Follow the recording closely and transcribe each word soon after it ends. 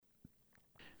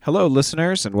Hello,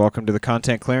 listeners, and welcome to the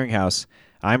Content Clearinghouse.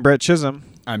 I'm Brett Chisholm.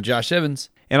 I'm Josh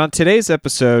Evans. And on today's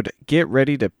episode, get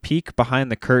ready to peek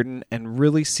behind the curtain and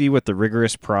really see what the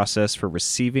rigorous process for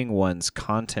receiving one's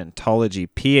Contentology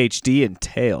PhD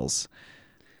entails.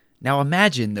 Now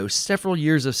imagine those several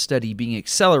years of study being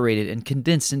accelerated and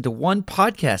condensed into one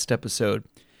podcast episode.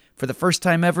 For the first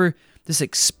time ever, this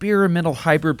experimental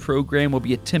hybrid program will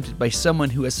be attempted by someone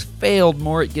who has failed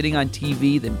more at getting on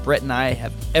TV than Brett and I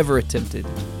have ever attempted.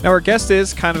 Now, our guest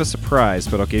is kind of a surprise,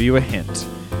 but I'll give you a hint.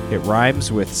 It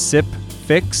rhymes with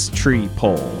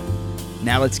FlipSixThreeHole.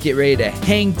 Now let's get ready to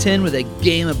hang 10 with a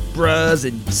game of bras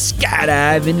and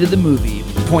skydive into the movie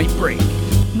Point Break.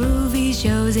 Movies,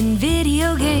 shows, and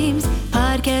video games,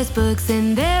 podcast, books,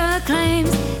 and their acclaims.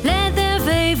 Let their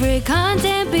favorite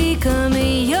content become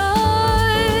yours.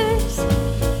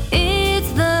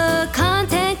 It's the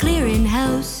Content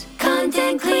Clearinghouse.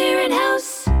 Content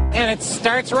Clearinghouse. And it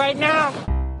starts right now.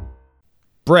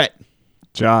 Brett,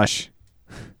 Josh,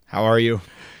 how are you?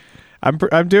 I'm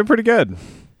doing pretty good.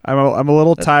 I'm a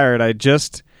little tired. I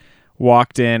just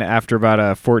walked in after about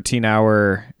a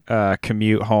 14-hour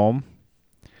commute home.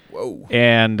 Whoa.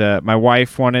 And my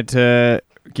wife wanted to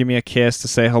give me a kiss to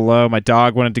say hello. My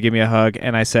dog wanted to give me a hug.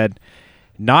 And I said,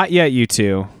 not yet, you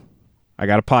two. I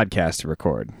got a podcast to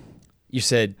record. You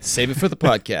said, save it for the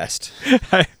podcast.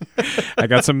 I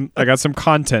got some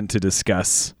content to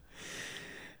discuss.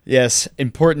 Yes,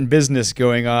 important business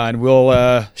going on.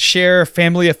 We'll share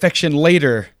family affection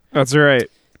later. That's right.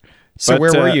 So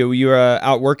where were you? You were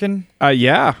out working?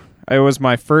 Yeah. It was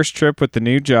my first trip with the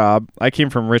new job. I came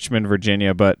from Richmond,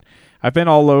 Virginia, but I've been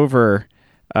all over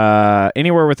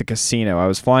anywhere with a casino. I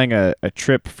was flying a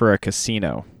trip for a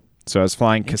casino. So I was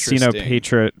flying casino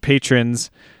patrons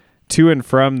to and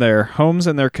from their homes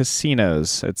and their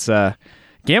casinos. It's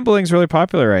gambling's really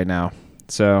popular right now.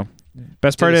 So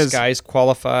best part is guys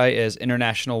qualify as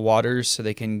international waters so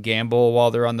they can gamble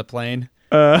while they're on the plane.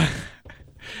 I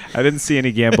didn't see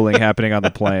any gambling happening on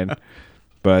the plane.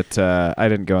 But I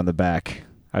didn't go in the back.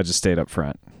 I just stayed up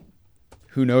front.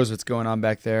 Who knows what's going on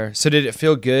back there? So did it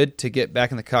feel good to get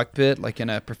back in the cockpit, like in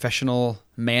a professional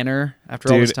manner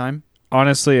after all this time?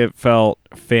 Honestly, it felt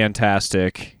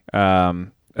fantastic,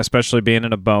 especially being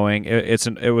in a Boeing.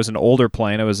 It was an older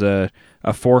plane. It was a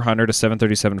 400, a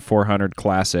 737-400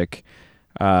 Classic,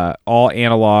 all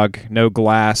analog, no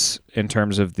glass in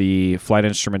terms of the flight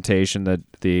instrumentation.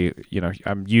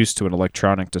 I'm used to an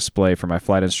electronic display for my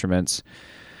flight instruments.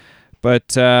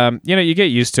 But, you get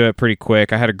used to it pretty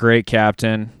quick. I had a great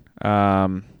captain.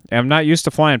 I'm not used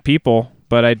to flying people,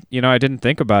 but I didn't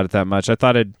think about it that much. I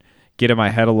thought it'd get in my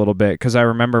head a little bit because I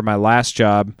remember my last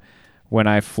job when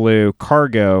I flew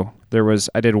cargo.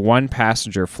 I did one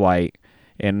passenger flight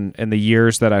in the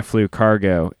years that I flew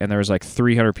cargo, and there was like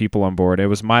 300 people on board. It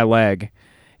was my leg,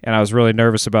 and I was really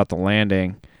nervous about the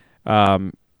landing.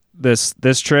 This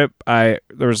trip,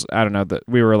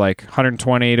 we were like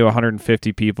 120 to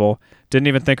 150 people. Didn't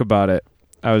even think about it.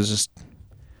 I was just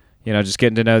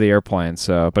getting to know the airplane.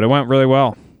 But it went really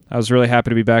well. I was really happy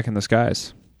to be back in the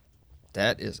skies.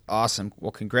 That is awesome.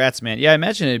 Well, congrats, man. Yeah, I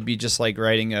imagine it'd be just like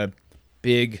riding a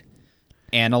big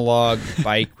analog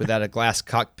bike without a glass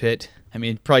cockpit. I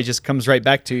mean, it probably just comes right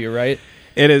back to you, right?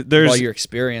 It is. There's all your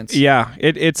experience. Yeah,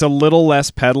 it's a little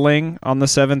less pedaling on the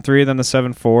 7.3 than the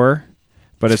 7.4.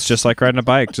 But it's just like riding a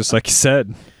bike, just like you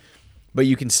said. But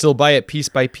you can still buy it piece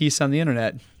by piece on the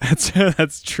internet.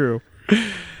 That's true.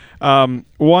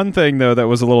 One thing, though, that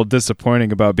was a little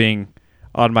disappointing about being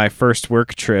on my first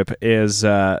work trip is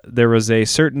there was a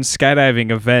certain skydiving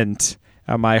event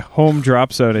at my home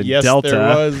drop zone in Delta. Yes,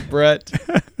 there was, Brett.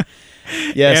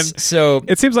 Yes, and so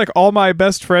it seems like all my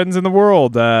best friends in the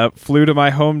world flew to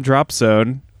my home drop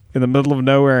zone in the middle of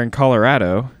nowhere in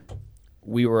Colorado.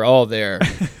 We were all there.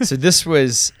 So this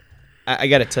was, I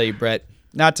got to tell you, Brett,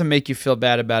 not to make you feel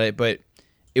bad about it, but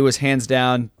it was hands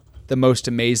down the most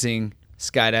amazing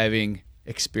skydiving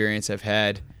experience I've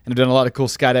had. And I've done a lot of cool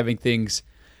skydiving things.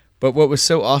 But what was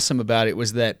so awesome about it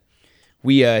was that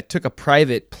we took a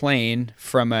private plane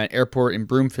from an airport in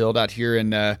Broomfield out here in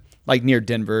near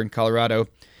Denver in Colorado.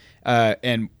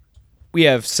 And we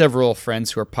have several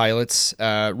friends who are pilots.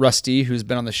 Rusty, who's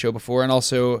been on the show before, and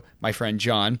also my friend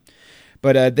John.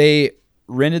 But they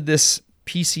rented this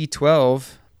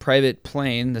PC-12 private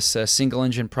plane, this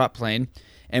single-engine prop plane,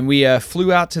 and we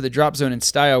flew out to the drop zone in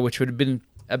style, which would have been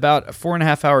about a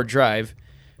 4.5-hour drive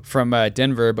from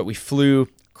Denver. But we flew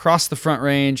across the Front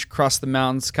Range, across the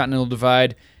mountains, Continental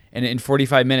Divide, and in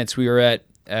 45 minutes we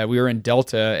were in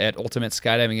Delta at Ultimate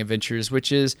Skydiving Adventures,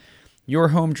 which is your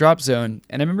home drop zone.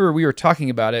 And I remember we were talking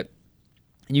about it,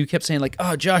 and you kept saying like,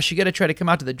 "Oh, Josh, you got to try to come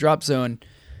out to the drop zone."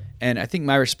 And I think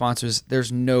my response was,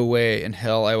 there's no way in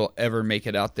hell I will ever make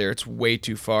it out there. It's way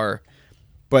too far.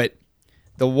 But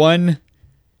the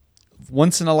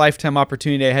once-in-a-lifetime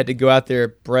opportunity I had to go out there,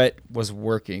 Brett was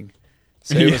working.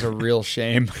 So it was a real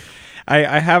shame.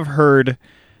 I have heard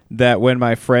that when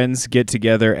my friends get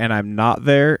together and I'm not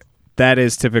there, that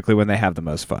is typically when they have the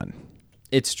most fun.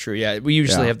 It's true, yeah. We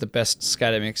usually have the best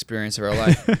skydiving experience of our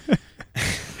life.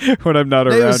 When I'm not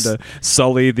around to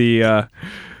sully the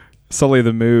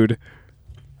mood.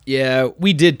 Yeah,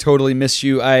 we did totally miss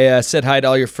you. I said hi to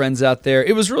all your friends out there.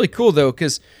 It was really cool, though,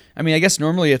 because, I mean, I guess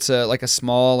normally it's a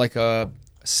small, like a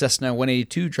Cessna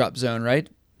 182 drop zone, right?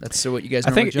 That's what you guys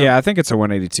normally jump? Yeah, I think it's a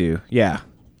 182. Yeah.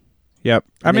 Yep.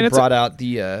 They brought out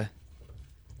the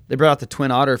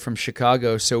Twin Otter from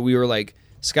Chicago, so we were like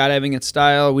skydiving in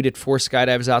style. We did 4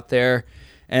 skydives out there,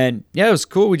 and yeah, it was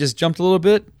cool. We just jumped a little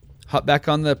bit, hopped back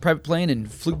on the private plane,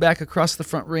 and flew back across the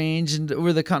Front Range and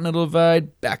over the Continental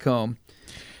Divide back home.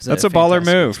 That's a baller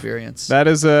move. Experience.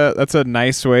 That's a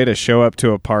nice way to show up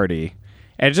to a party.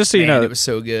 And just so you know, it was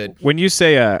so good. When you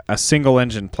say a single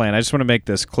engine plane, I just want to make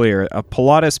this clear. A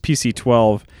Pilatus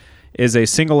PC-12 is a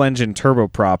single engine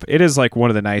turboprop. It is like one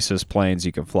of the nicest planes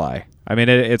you can fly. I mean,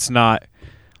 it's not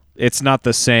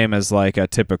the same as like a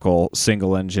typical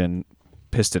single engine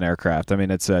piston aircraft. I mean,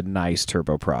 it's a nice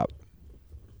turboprop.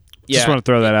 Yeah, just want to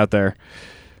throw that out there.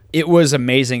 It was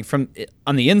amazing.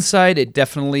 On the inside, it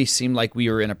definitely seemed like we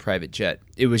were in a private jet.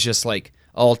 It was just like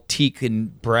all teak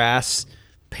and brass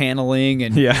paneling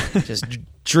and just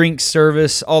drink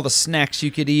service, all the snacks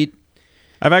you could eat.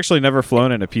 I've actually never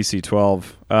flown in a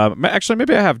PC-12. Actually,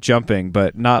 maybe I have jumping,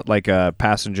 but not like a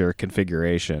passenger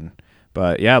configuration.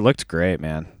 But yeah, it looked great,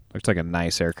 man. Looked like a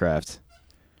nice aircraft.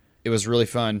 It was really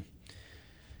fun.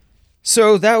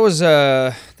 So that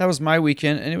was my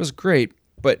weekend, and it was great.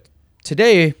 But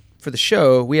today, for the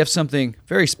show, we have something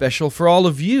very special for all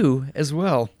of you as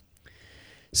well.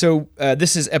 So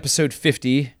this is episode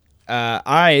 50.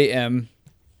 I am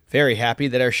very happy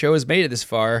that our show has made it this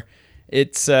far.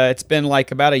 It's been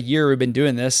like about a year we've been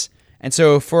doing this. And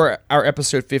so for our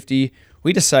episode 50,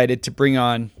 we decided to bring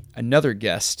on another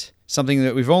guest, something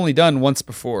that we've only done once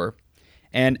before.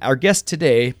 And our guest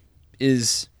today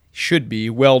should be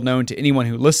well known to anyone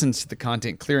who listens to the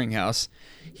Content Clearinghouse.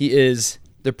 He is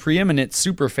the preeminent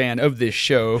super fan of this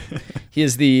show. He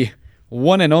is the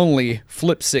one and only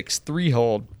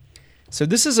FlipSixThreeHole. So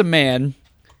this is a man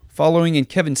following in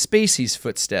Kevin Spacey's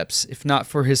footsteps, if not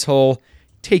for his whole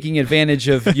taking advantage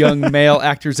of young male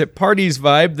actors at parties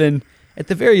vibe, then at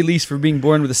the very least for being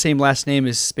born with the same last name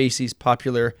as Spacey's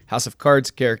popular House of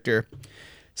Cards character.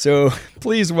 So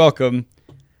please welcome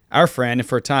our friend, and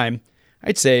for a time,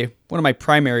 I'd say one of my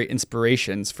primary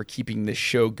inspirations for keeping this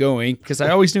show going, because I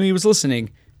always knew he was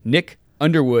listening, Nick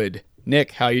Underwood.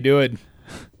 Nick, how you doing?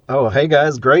 Oh, hey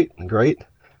guys, great.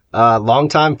 Long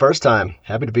time, first time.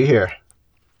 Happy to be here.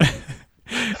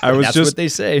 That's what they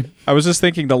say. I was just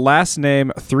thinking the last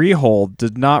name Threehold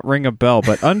did not ring a bell,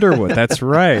 but Underwood, that's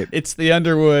right. It's the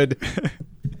Underwood.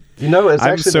 You know, it's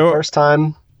actually the first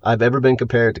time I've ever been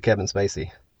compared to Kevin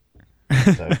Spacey.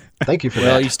 So, thank you for that.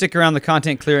 Well, you stick around the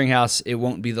Content Clearinghouse, it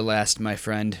won't be the last, my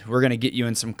friend. We're going to get you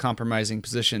in some compromising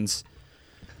positions.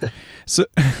 So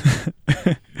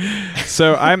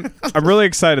I'm really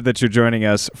excited that you're joining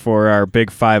us for our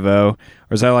big 5-0, or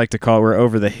as I like to call it, we're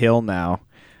over the hill now.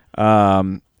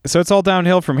 So it's all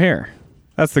downhill from here.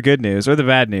 That's the good news, or the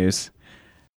bad news.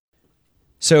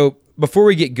 So before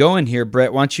we get going here,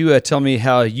 Brett, why don't you tell me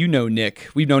how you know Nick?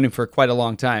 We've known him for quite a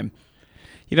long time.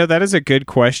 You know, that is a good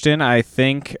question. I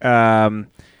think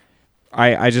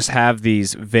I just have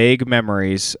these vague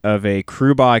memories of a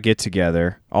crew bar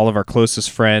get-together, all of our closest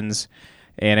friends,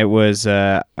 and it was,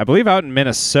 I believe, out in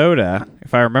Minnesota,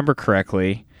 if I remember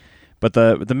correctly. But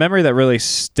the memory that really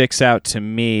sticks out to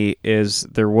me is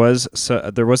there was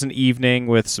an evening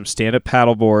with some stand-up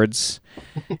paddle boards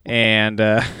and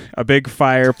a big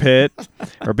fire pit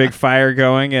or big fire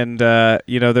going, and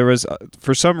there was,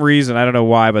 for some reason, I don't know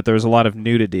why, but there was a lot of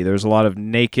nudity. There was a lot of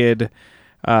naked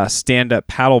stand-up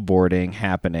paddleboarding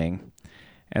happening,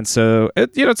 and so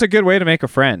it's a good way to make a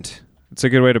friend. It's a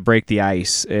good way to break the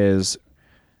ice, is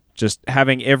just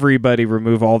having everybody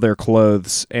remove all their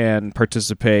clothes and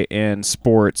participate in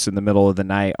sports in the middle of the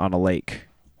night on a lake.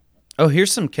 Oh,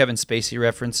 here's some Kevin Spacey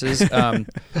references.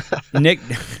 Nick,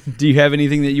 do you have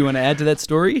anything that you want to add to that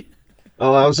story?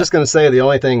 Oh, I was just going to say the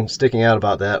only thing sticking out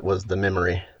about that was the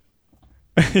memory.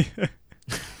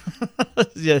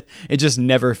 Yeah, it just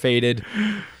never faded.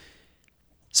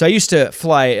 So I used to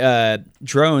fly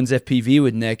drones, FPV,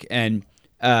 with Nick, and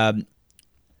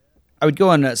I would go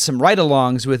on some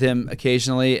ride-alongs with him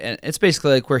occasionally, and it's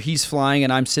basically like where he's flying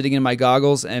and I'm sitting in my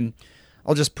goggles, and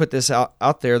I'll just put this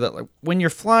out there that like, when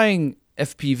you're flying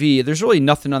FPV, there's really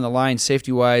nothing on the line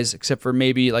safety-wise except for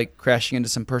maybe like crashing into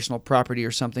some personal property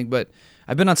or something, but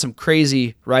I've been on some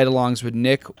crazy ride-alongs with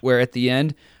Nick where at the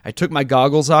end, I took my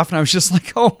goggles off and I was just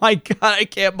like, oh my God, I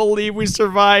can't believe we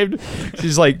survived.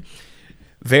 She's like,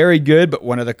 very good, but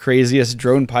one of the craziest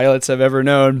drone pilots I've ever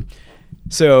known.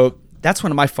 So that's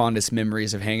one of my fondest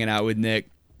memories of hanging out with Nick.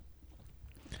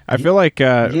 I feel like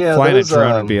flying a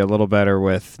drone would be a little better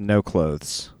with no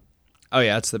clothes. Oh,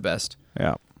 yeah, that's the best.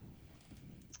 Yeah.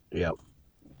 Yep.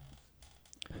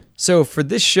 So for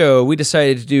this show, we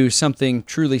decided to do something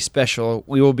truly special.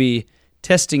 We will be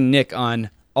testing Nick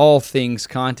on all things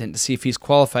content to see if he's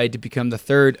qualified to become the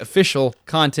third official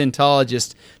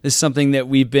contentologist. This is something that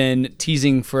we've been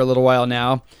teasing for a little while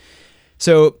now.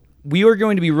 So we are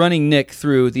going to be running Nick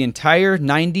through the entire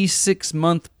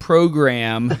 96-month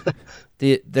program,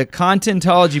 the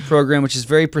Contentology program, which is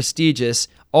very prestigious,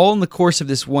 all in the course of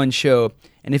this one show.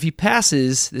 And if he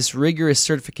passes this rigorous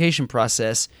certification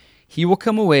process, he will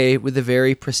come away with a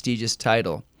very prestigious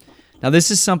title. Now, this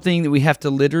is something that we have to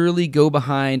literally go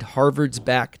behind Harvard's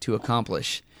back to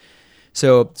accomplish.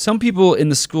 So some people in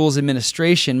the school's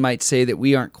administration might say that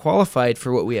we aren't qualified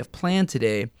for what we have planned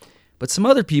today, but some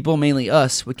other people, mainly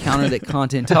us, would counter that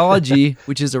Contentology,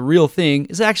 which is a real thing,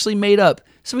 is actually made up,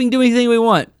 so we can do anything we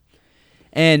want.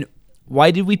 And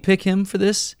why did we pick him for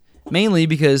this? Mainly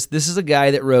because this is a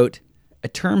guy that wrote a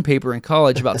term paper in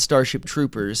college about Starship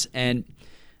Troopers, and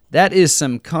that is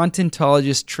some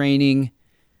Contentologist training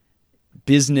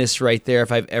business right there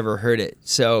if I've ever heard it.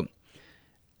 So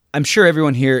I'm sure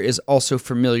everyone here is also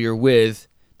familiar with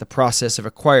the process of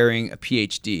acquiring a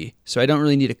PhD, so I don't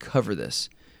really need to cover this.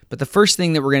 But the first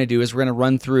thing that we're going to do is we're going to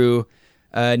run through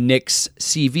Nick's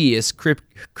CV, his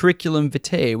curriculum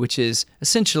vitae, which is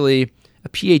essentially a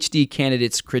PhD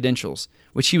candidate's credentials,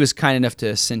 which he was kind enough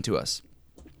to send to us.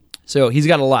 So he's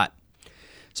got a lot.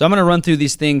 So I'm going to run through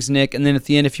these things, Nick, and then at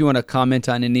the end, if you want to comment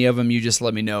on any of them, you just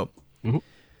let me know. Mm-hmm.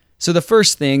 So the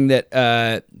first thing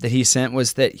that he sent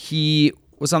was that he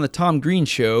was on the Tom Green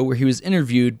show where he was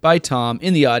interviewed by Tom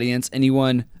in the audience, and he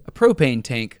won a propane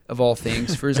tank, of all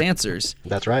things, for his answers.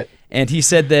 That's right. And he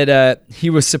said that he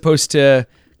was supposed to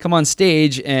come on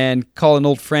stage and call an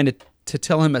old friend to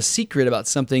tell him a secret about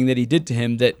something that he did to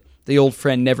him that the old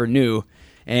friend never knew.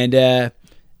 And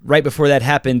right before that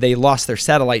happened, they lost their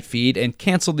satellite feed and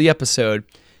canceled the episode.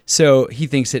 So he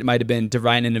thinks it might have been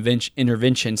divine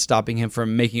intervention stopping him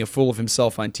from making a fool of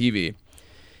himself on TV.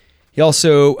 He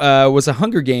also was a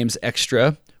Hunger Games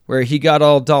extra where he got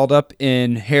all dolled up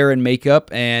in hair and makeup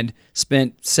and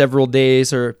spent several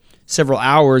days or several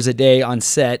hours a day on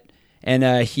set.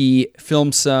 And he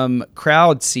filmed some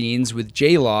crowd scenes with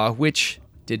J-Law, which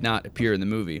did not appear in the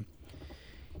movie.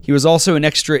 He was also an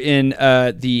extra in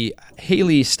the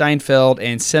Haley Steinfeld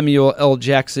and Samuel L.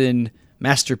 Jackson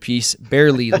masterpiece,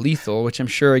 Barely Lethal, which I'm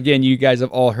sure, again, you guys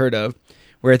have all heard of,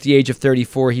 where at the age of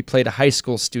 34, he played a high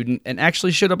school student and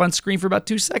actually showed up on screen for about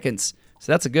 2 seconds.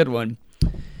 So that's a good one.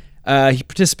 He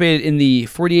participated in the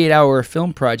 48-hour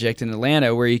film project in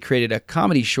Atlanta, where he created a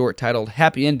comedy short titled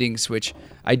Happy Endings, which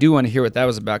I do want to hear what that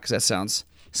was about because that sounds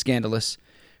scandalous,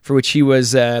 for which he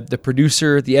was the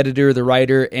producer, the editor, the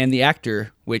writer, and the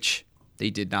actor, which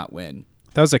they did not win.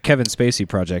 That was a Kevin Spacey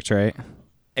project, right?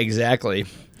 Exactly.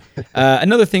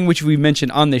 Another thing which we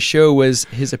mentioned on this show was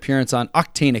his appearance on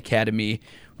Octane Academy,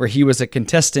 where he was a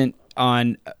contestant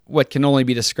on what can only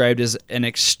be described as an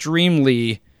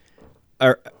extremely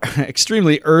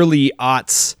early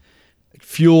aughts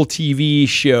fuel TV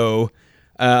show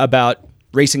about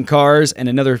racing cars, and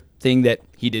another thing that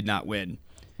he did not win.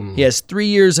 He has 3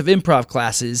 years of improv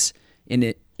classes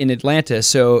in Atlanta,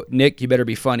 so Nick, you better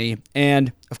be funny.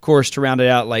 And, of course, to round it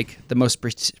out, like the most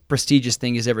prestigious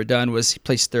thing he's ever done was he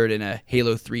placed third in a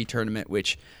Halo 3 tournament,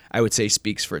 which I would say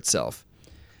speaks for itself.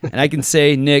 And I can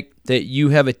say, Nick, that you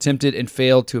have attempted and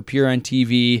failed to appear on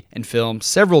TV and film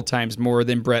several times more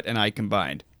than Brett and I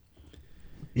combined.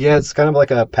 Yeah, it's kind of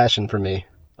like a passion for me.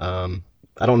 I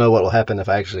don't know what will happen if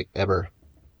I actually ever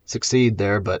succeed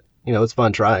there, but, it's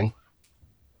fun trying.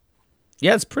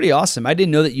 Yeah, it's pretty awesome. I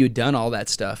didn't know that you had done all that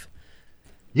stuff.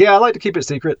 Yeah, I like to keep it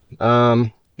secret.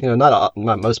 Not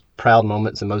my most proud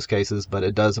moments in most cases, but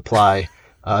it does apply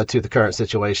to the current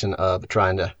situation of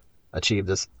trying to achieve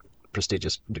this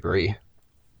prestigious degree.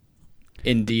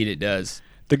 Indeed, it does.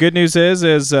 The good news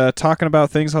is talking about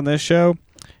things on this show,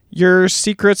 your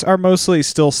secrets are mostly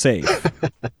still safe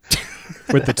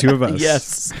with the two of us.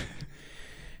 Yes.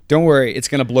 Don't worry, it's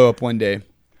going to blow up one day.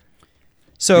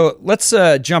 So let's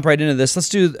jump right into this. Let's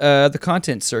do the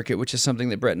content circuit, which is something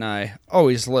that Brett and I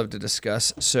always love to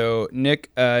discuss. So, Nick,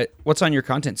 what's on your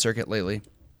content circuit lately?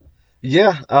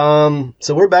 Yeah,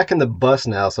 so we're back in the bus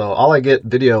now, so all I get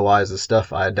video-wise is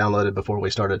stuff I downloaded before we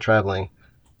started traveling.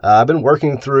 I've been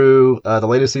working through the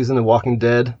latest season of Walking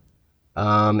Dead,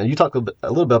 and you talked a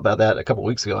little bit about that a couple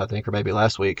weeks ago, I think, or maybe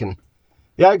last week. And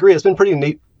yeah, I agree. It's been pretty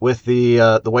neat with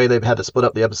the way they've had to split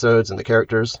up the episodes and the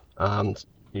characters.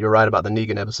 You're right about the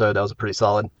Negan episode. That was a pretty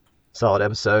solid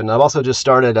episode. And I've also just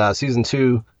started season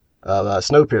 2 of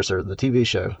Snowpiercer, the TV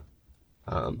show.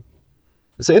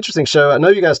 It's an interesting show. I know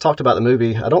you guys talked about the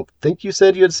movie. I don't think you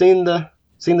said you had seen the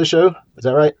show. Is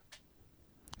that right?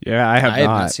 Yeah, I have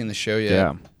not seen the show yet.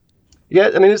 Yeah.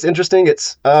 Yeah, I mean, it's interesting.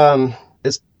 It's the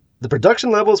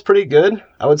production level is pretty good,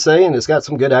 I would say, and it's got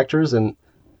some good actors, and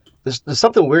there's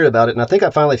something weird about it, and I think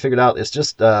I finally figured out it's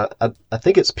just I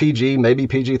think it's PG, maybe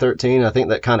PG-13. I think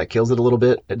that kind of kills it a little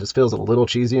bit. It just feels a little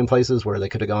cheesy in places where they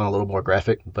could have gone a little more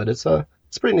graphic, but it's a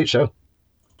pretty neat show.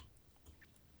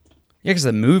 Yeah, because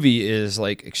the movie is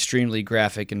like extremely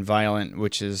graphic and violent,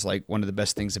 which is like one of the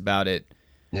best things about it.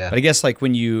 Yeah. But I guess like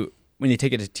when they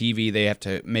take it to TV, they have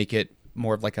to make it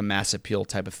more of like a mass appeal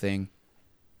type of thing.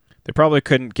 They probably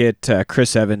couldn't get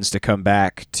Chris Evans to come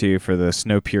back for the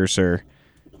Snowpiercer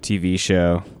TV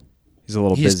show. He's a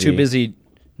little busy. He's too busy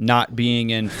not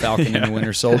being in Falcon and the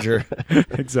Winter Soldier.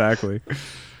 Exactly.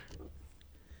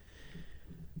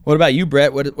 What about you,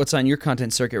 Brett? What's on your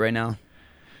content circuit right now?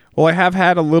 Well, I have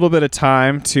had a little bit of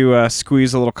time to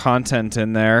squeeze a little content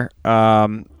in there.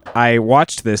 I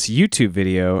watched this YouTube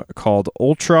video called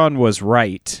Ultron Was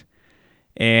Right,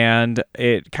 and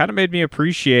it kind of made me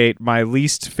appreciate my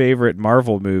least favorite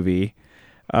Marvel movie.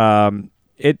 There's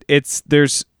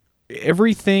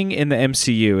everything in the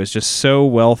MCU is just so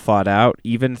well thought out,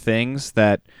 even things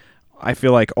that I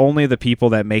feel like only the people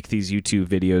that make these YouTube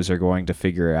videos are going to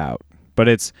figure out. But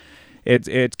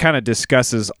it kind of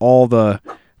discusses all the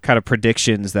kind of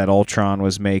predictions that Ultron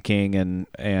was making, and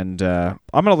I'm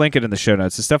going to link it in the show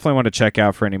notes. It's definitely one to check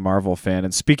out for any Marvel fan.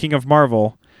 And speaking of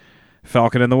Marvel,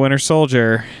 Falcon and the Winter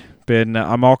Soldier,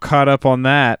 I'm all caught up on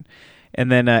that.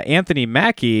 And then Anthony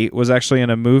Mackie was actually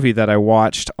in a movie that I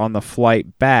watched on the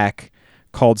flight back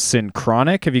called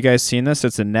Synchronic. Have you guys seen this?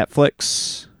 It's a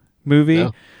Netflix movie.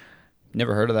 No.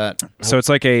 Never heard of that. So it's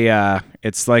like a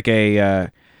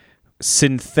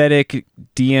synthetic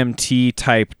DMT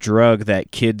type drug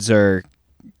that kids are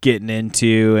getting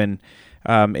into, and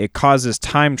it causes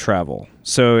time travel.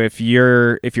 So if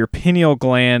your pineal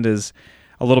gland is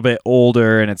a little bit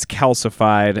older and it's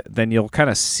calcified, then you'll kind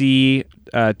of see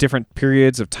different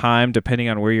periods of time depending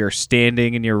on where you're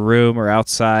standing in your room or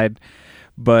outside.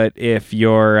 But if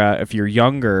you're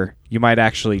younger, you might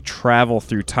actually travel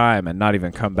through time and not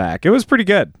even come back. It was pretty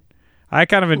good. I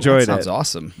kind of enjoyed it. Sounds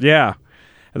awesome. Yeah.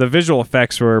 The visual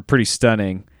effects were pretty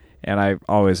stunning, and I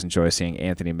always enjoy seeing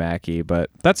Anthony Mackie. But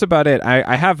that's about it.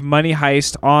 I have Money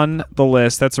Heist on the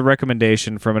list. That's a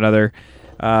recommendation from another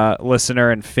listener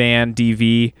and fan,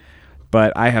 DV,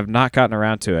 but I have not gotten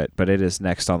around to it, but it is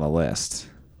next on the list.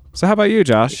 So how about you,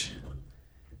 Josh?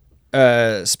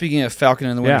 Speaking of Falcon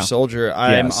and the Winter Soldier,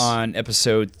 I'm on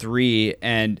episode 3,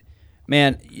 and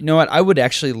man, you know what? I would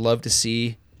actually love to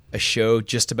see a show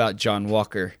just about John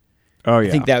Walker. Oh, yeah.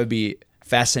 I think that would be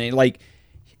fascinating. Like,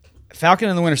 Falcon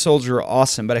and the Winter Soldier are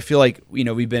awesome, but I feel like,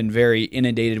 we've been very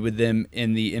inundated with them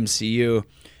in the MCU,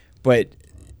 but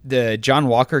the John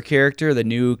Walker character, the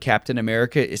new Captain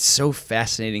America, it's so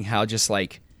fascinating how just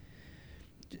like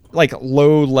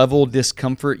low level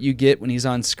discomfort you get when he's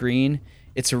on screen.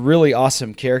 It's a really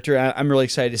awesome character. I'm really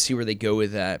excited to see where they go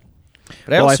with that.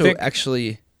 But I was going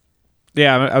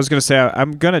to say,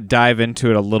 I'm going to dive into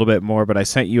it a little bit more, but I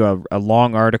sent you a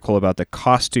long article about the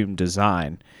costume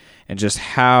design and just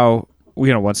how,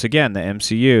 once again, the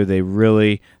MCU, they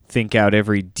really think out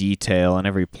every detail and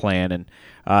every plan. And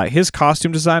his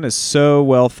costume design is so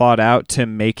well thought out to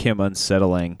make him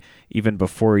unsettling, even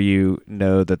before you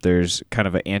know that there's kind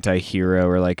of an anti-hero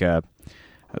or like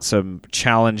some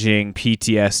challenging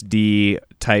PTSD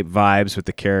type vibes with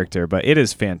the character. But it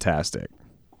is fantastic.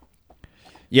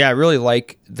 Yeah, I really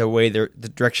like the way the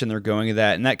direction they're going with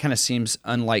that, and that kind of seems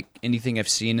unlike anything I've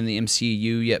seen in the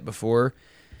MCU yet before.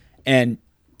 And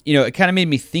it kind of made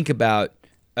me think about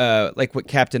like what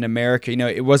Captain America.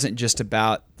 It wasn't just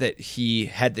about that he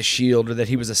had the shield or that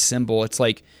he was a symbol. It's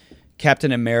like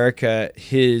Captain America,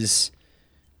 his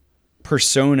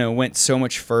persona went so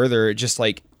much further. Just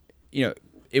like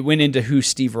it went into who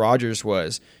Steve Rogers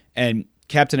was, and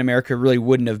Captain America really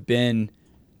wouldn't have been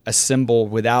a symbol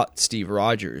without Steve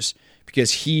Rogers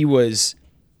because he was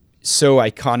so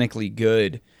iconically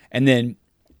good. And then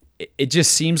it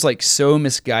just seems like so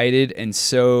misguided and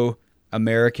so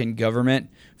American government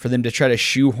for them to try to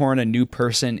shoehorn a new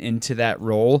person into that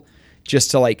role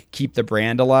just to like keep the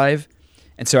brand alive.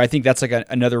 And so I think that's like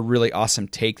another really awesome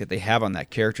take that they have on that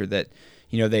character, that,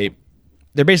 you know,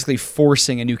 they're basically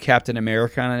forcing a new Captain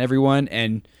America on everyone.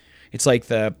 And it's like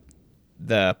the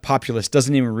populace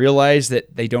doesn't even realize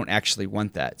that they don't actually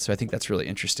want that. So I think that's really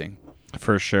interesting.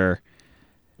 For sure.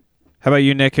 How about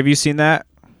you, Nick? Have you seen that?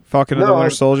 Falcon and the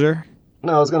Winter Soldier?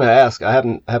 No, I was going to ask. I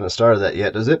haven't started that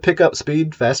yet. Does it pick up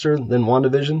speed faster than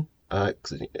WandaVision?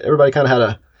 'Cause everybody kind of had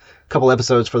a couple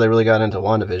episodes before they really got into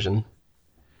WandaVision.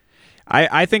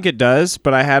 I think it does,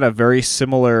 but I had a very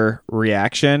similar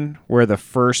reaction where the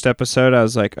first episode I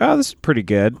was like, oh, this is pretty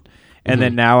good. And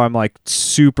then now I'm like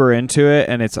super into it,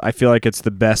 and I feel like it's the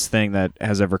best thing that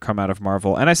has ever come out of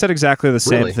Marvel. And I said exactly the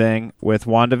same thing with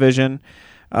WandaVision.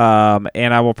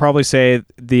 And I will probably say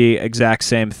the exact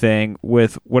same thing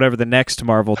with whatever the next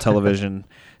Marvel television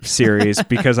series,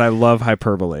 because I love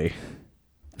hyperbole.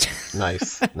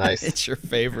 Nice. It's your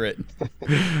favorite.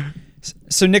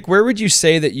 So, Nick, where would you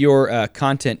say that your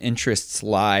content interests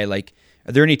lie? Like,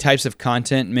 are there any types of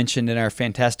content mentioned in our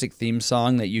fantastic theme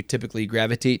song that you typically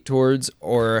gravitate towards?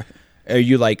 Or are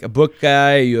you like a book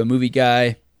guy? Are you a movie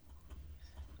guy?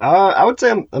 I would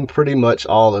say I'm pretty much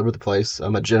all over the place.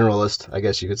 I'm a generalist, I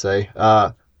guess you could say.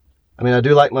 I mean, I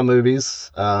do like my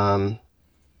movies.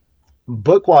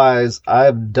 Book-wise,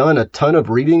 I've done a ton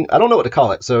of reading. I don't know what to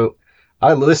call it. So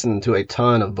I listened to a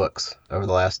ton of books over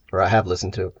the last, or I have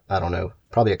listened to, I don't know,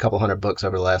 probably a couple hundred books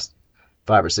over the last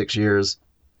 5 or 6 years.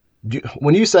 Do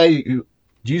you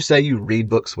say you read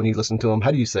books when you listen to them?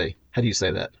 How do you say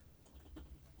that?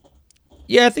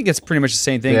 Yeah, I think it's pretty much the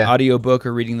same thing. Yeah. Audiobook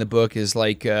or reading the book is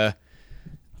like, I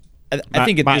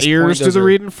think at my this ears point, do the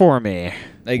reading for me.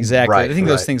 Exactly. Right, I think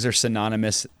those things are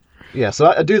synonymous. Yeah, so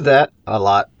I do that a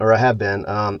lot, or I have been.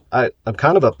 I'm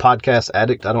kind of a podcast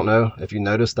addict. I don't know if you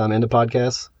noticed I'm into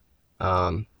podcasts.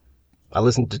 I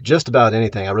listen to just about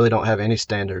anything. I really don't have any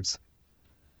standards.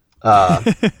 Low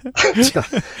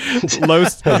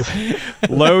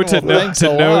to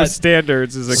no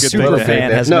standards is a good Super thing.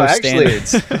 Fan has no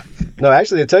standards. No,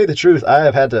 actually, to tell you the truth, I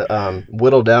have had to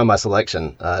whittle down my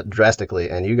selection drastically,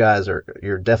 and you guys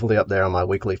you're definitely up there on my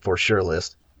weekly for sure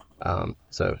list.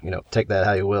 So take that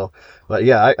how you will. But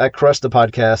yeah, I crush the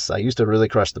podcasts. I used to really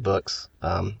crush the books.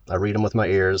 I read them with my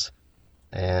ears,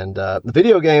 and the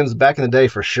video games back in the day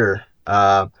for sure.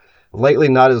 Lately,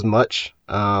 not as much.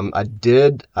 I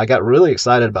got really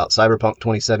excited about Cyberpunk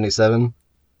 2077.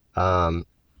 And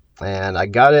I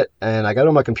got it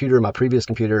on my computer, my previous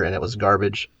computer, and it was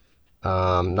garbage.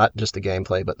 Not just the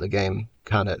gameplay, but the game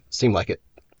kind of seemed like it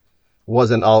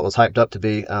wasn't all it was hyped up to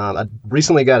be. I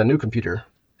recently got a new computer,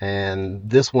 and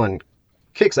this one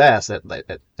kicks ass at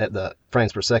the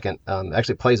frames per second.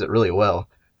 Actually plays it really well.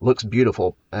 Looks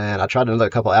beautiful. And I tried another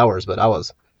couple hours, but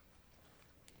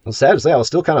I'm sad to say I was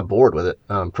still kind of bored with it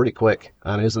pretty quick.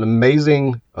 It's an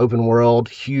amazing open world,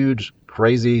 huge,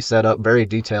 crazy setup, very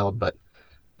detailed, but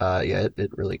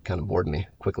it really kind of bored me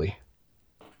quickly.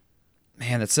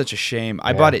 Man, that's such a shame.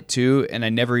 I bought it too, and I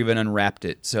never even unwrapped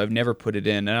it, so I've never put it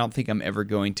in. I don't think I'm ever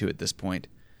going to at this point.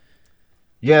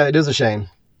 Yeah, it is a shame.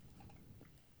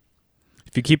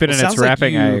 If you keep it in its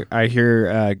wrapping, I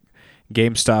hear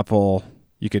GameStop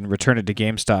you can return it to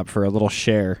GameStop for a little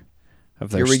share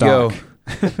of their stock.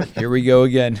 Here we go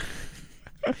again.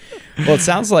 Well, it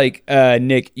sounds like,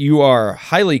 Nick, you are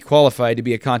highly qualified to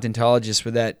be a contentologist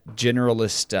with that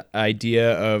generalist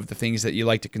idea of the things that you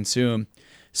like to consume.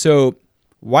 So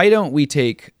why don't we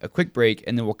take a quick break,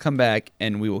 and then we'll come back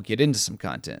and we will get into some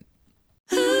content.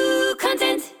 Ooh,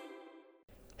 content.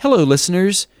 Hello,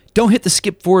 listeners. Don't hit the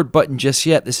skip forward button just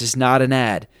yet. This is not an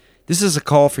ad. This is a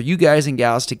call for you guys and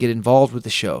gals to get involved with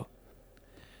the show.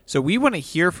 So we want to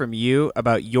hear from you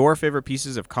about your favorite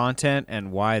pieces of content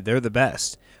and why they're the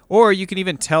best. Or you can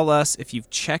even tell us if you've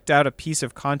checked out a piece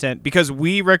of content because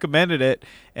we recommended it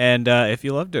and if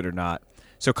you loved it or not.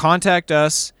 So contact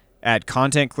us at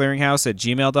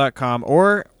contentclearinghouse@gmail.com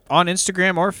or on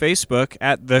Instagram or Facebook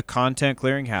at The Content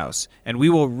Clearinghouse. And we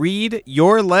will read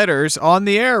your letters on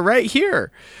the air right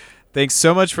here. Thanks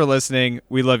so much for listening.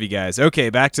 We love you guys. Okay,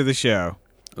 back to the show.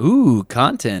 Ooh,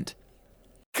 content.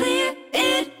 Clear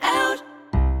it out.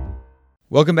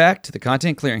 Welcome back to the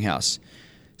Content Clearinghouse.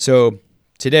 So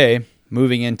today,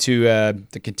 moving into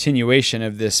the continuation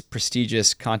of this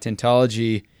prestigious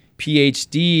contentology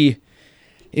PhD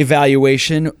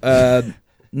evaluation,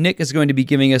 Nick is going to be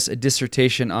giving us a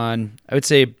dissertation on, I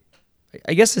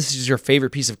guess this is your favorite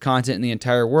piece of content in the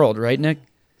entire world, right, Nick?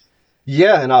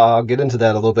 Yeah, and I'll get into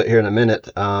that a little bit here in a minute.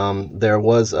 There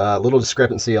was a little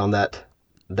discrepancy on that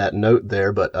that note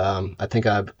there, but I think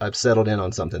I've settled in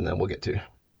on something that we'll get to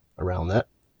around that.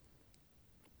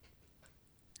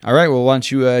 All right. Well, why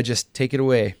don't you just take it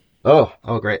away? Oh,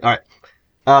 great. All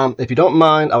right. If you don't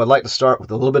mind, I would like to start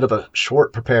with a little bit of a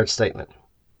short prepared statement.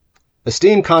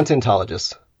 Esteemed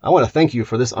contentologists, I want to thank you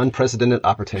for this unprecedented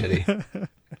opportunity.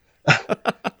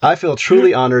 I feel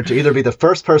truly honored to either be the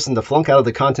first person to flunk out of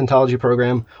the contentology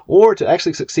program or to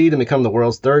actually succeed and become the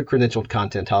world's third credentialed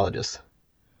contentologist.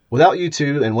 Without you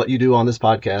two and what you do on this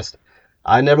podcast,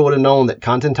 I never would have known that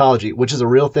contentology, which is a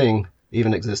real thing,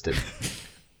 even existed.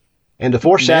 And to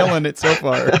foreshadow... Nailing it so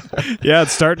far. Yeah,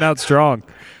 it's starting out strong.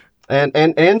 And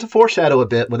to foreshadow a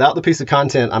bit, without the piece of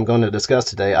content I'm going to discuss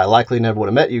today, I likely never would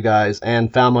have met you guys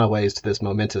and found my ways to this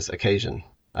momentous occasion.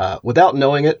 Without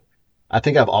knowing it, I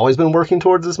think I've always been working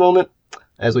towards this moment,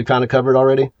 as we kind of covered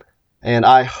already. And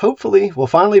I hopefully will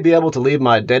finally be able to leave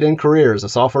my dead-end career as a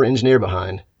software engineer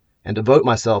behind and devote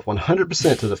myself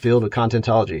 100% to the field of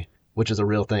contentology, which is a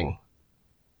real thing.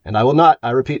 And I will not,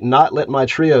 I repeat, not let my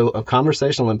trio of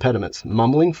conversational impediments,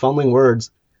 mumbling, fumbling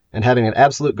words, and having an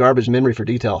absolute garbage memory for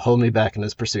detail hold me back in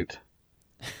this pursuit.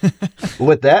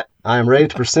 With that, I am ready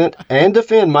to present and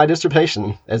defend my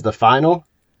dissertation as the final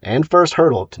and first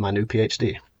hurdle to my new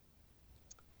PhD.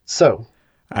 So,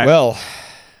 I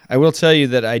will tell you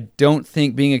that I don't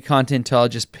think being a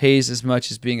contentologist pays as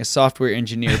much as being a software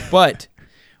engineer, but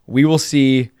we will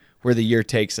see where the year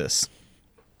takes us.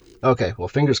 Okay, well,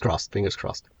 fingers crossed, fingers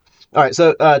crossed. All right,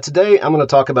 so today I'm going to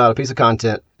talk about a piece of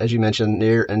content, as you mentioned,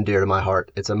 near and dear to my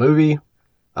heart. It's a movie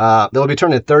that will be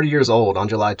turning 30 years old on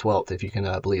July 12th, if you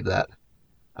can believe that.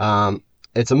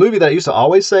 It's a movie that I used to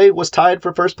always say was tied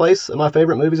for first place in my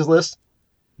favorite movies list.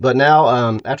 But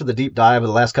now, after the deep dive of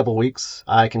the last couple of weeks,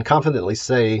 I can confidently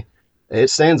say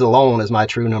it stands alone as my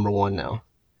true number one now.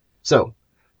 So,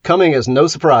 coming as no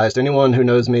surprise to anyone who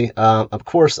knows me, of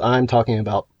course, I'm talking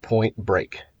about Point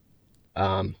Break.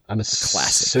 I'm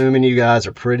assuming you guys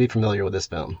are pretty familiar with this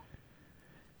film.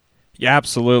 Yeah,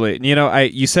 absolutely. You know,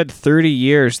 you said 30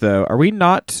 years, though. Are we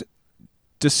not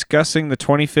discussing the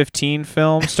 2015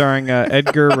 film starring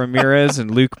Edgar Ramirez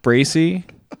and Luke Bracey?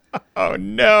 Oh,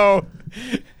 no.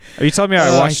 Are you telling me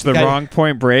I watched the wrong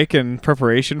Point Break in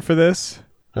preparation for this?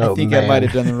 I think I might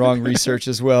have done the wrong research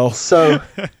as well. So,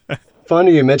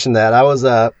 funny you mentioned that. I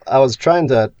was trying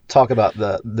to talk about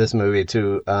this movie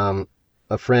to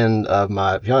a friend of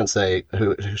my fiance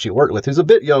who she worked with, who's a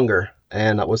bit younger,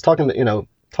 and I was talking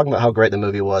about how great the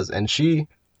movie was, and she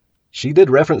did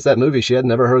reference that movie. She had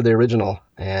never heard the original,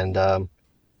 and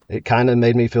it kind of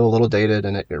made me feel a little dated,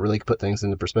 and it really put things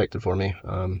into perspective for me,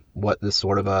 what this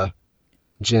sort of a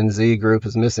Gen Z group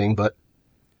is missing. But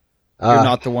you're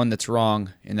not the one that's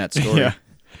wrong in that story. Yeah.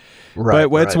 Right,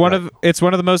 but it's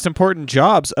one of the most important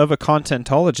jobs of a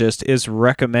contentologist is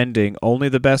recommending only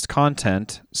the best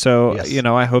content. So, yes.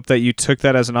 I hope that you took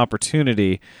that as an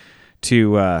opportunity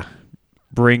to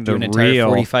bring the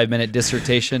real 45-minute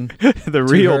dissertation the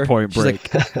real her. Point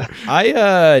Break. Like,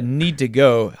 I need to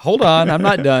go. Hold on, I'm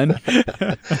not done.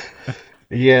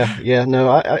 Yeah, no,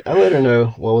 I let her know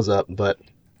what was up, but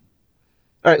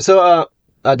all right, so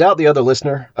I doubt the other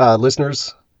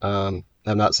listeners have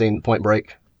not seen Point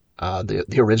Break.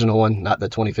 The original one, not the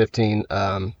 2015,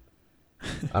 I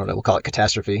don't know, we'll call it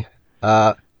Catastrophe.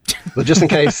 But just in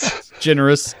case.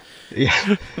 Generous.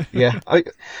 Yeah.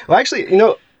 Well, actually,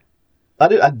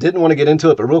 I didn't want to get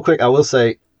into it, but real quick, I will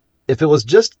say, if it was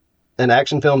just an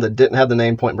action film that didn't have the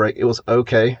name Point Break, it was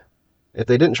okay. If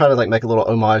they didn't try to make a little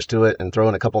homage to it and throw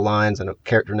in a couple lines and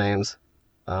character names,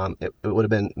 it would have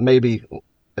been maybe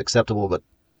acceptable, but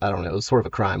I don't know, it was sort of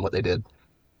a crime what they did.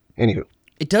 Anywho.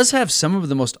 It does have some of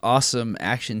the most awesome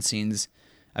action scenes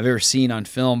I've ever seen on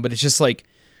film, but it's just like,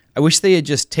 I wish they had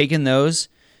just taken those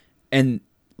and,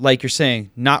 like you're saying,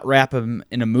 not wrap them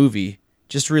in a movie.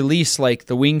 Just release the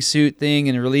wingsuit thing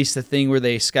and release the thing where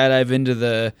they skydive into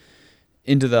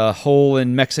the hole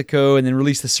in Mexico and then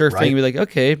release the surf thing and be like,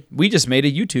 okay, we just made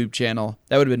a YouTube channel.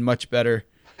 That would have been much better.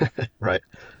 Right.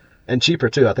 And cheaper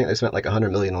too. I think they spent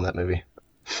 $100 million on that movie.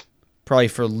 Probably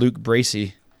for Luke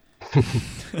Bracey.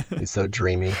 He's so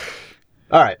dreamy.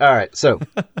 All right. So,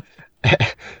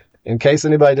 in case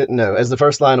anybody didn't know, as the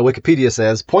first line of Wikipedia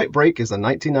says, Point Break is a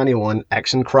 1991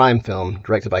 action crime film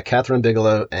directed by Catherine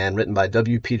Bigelow and written by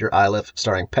W. Peter Iliff,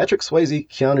 starring Patrick Swayze,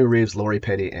 Keanu Reeves, Lori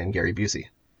Petty, and Gary Busey.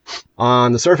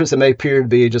 On the surface, it may appear to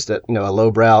be just a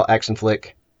lowbrow action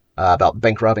flick about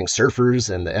bank robbing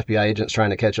surfers and the FBI agents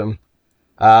trying to catch them.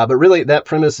 But really, that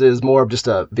premise is more of just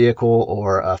a vehicle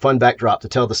or a fun backdrop to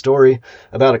tell the story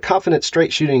about a confident,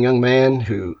 straight-shooting young man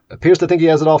who appears to think he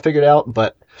has it all figured out,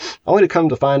 but only to come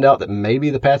to find out that maybe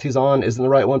the path he's on isn't the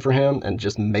right one for him, and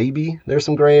just maybe there's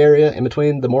some gray area in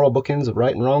between the moral bookends of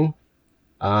right and wrong.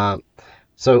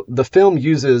 So the film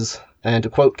uses, and to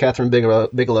quote Catherine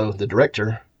Bigelow, the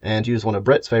director, and use one of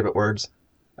Brett's favorite words,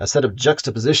 a set of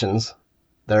juxtapositions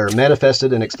that are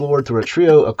manifested and explored through a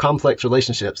trio of complex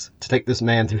relationships to take this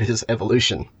man through his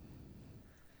evolution.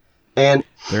 And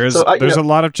there's a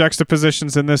lot of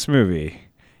juxtapositions in this movie.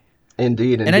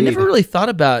 Indeed. And I never really thought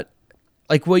about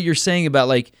like what you're saying about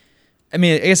like, I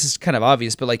mean, I guess it's kind of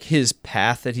obvious, but like his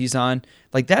path that he's on,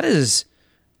 like that is,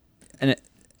 and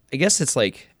I guess it's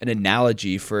like an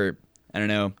analogy for, I don't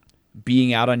know,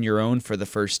 being out on your own for the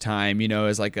first time, you know,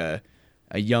 as like a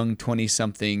young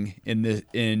 20-something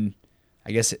in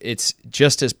I guess it's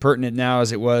just as pertinent now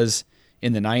as it was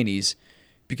in the 90s,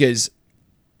 because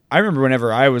I remember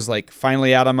whenever I was like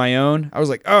finally out on my own, I was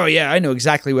like, oh yeah, I know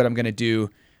exactly what I'm going to do.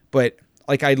 But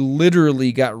like I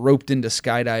literally got roped into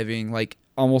skydiving, like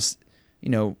almost, you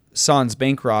know, sans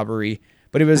bank robbery.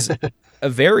 But it was a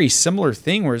very similar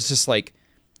thing where it's just like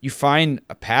you find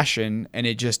a passion and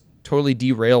it just totally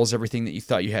derails everything that you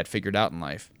thought you had figured out in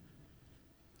life.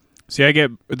 See, I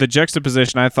get the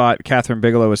juxtaposition I thought Catherine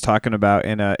Bigelow was talking about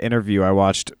in an interview I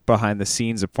watched behind the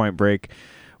scenes of Point Break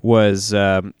was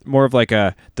more of like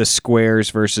the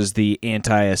squares versus the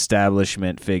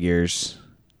anti-establishment figures.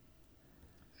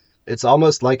 It's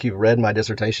almost like you've read my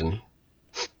dissertation.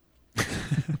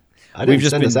 We've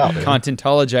just been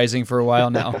contentologizing for a while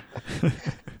now.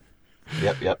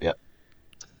 Yep.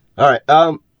 All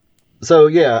right. So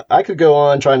yeah, I could go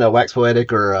on trying to wax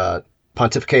poetic or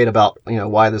pontificate about, you know,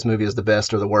 why this movie is the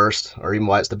best or the worst, or even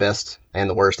why it's the best and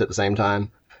the worst at the same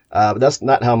time. But that's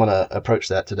not how I'm going to approach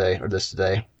that today.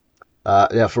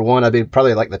 Yeah, for one, I'd be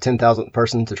probably like the 10,000th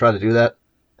person to try to do that.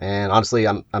 And honestly,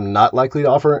 I'm not likely to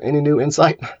offer any new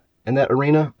insight in that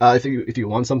arena. If you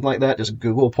want something like that, just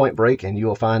Google Point Break and you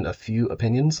will find a few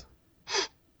opinions.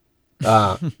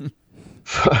 But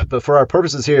for our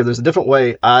purposes here, there's a different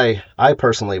way I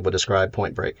personally would describe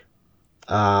Point Break.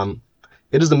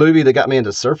 It is the movie that got me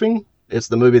into surfing. It's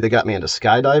the movie that got me into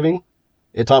skydiving.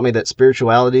 It taught me that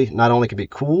spirituality not only can be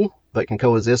cool, but can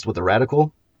coexist with the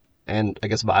radical, and I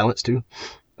guess violence too.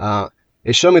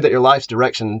 It showed me that your life's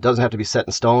direction doesn't have to be set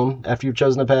in stone after you've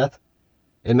chosen a path.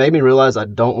 It made me realize I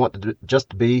don't want to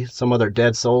just be some other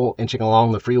dead soul inching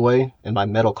along the freeway in my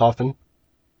metal coffin.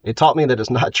 It taught me that it's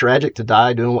not tragic to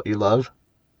die doing what you love.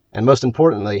 And most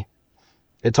importantly,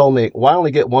 it told me, why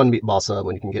only get one meatball sub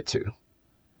when you can get two?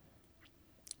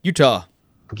 Utah,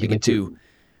 give it two.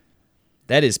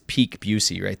 That is peak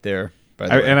Busey right there. By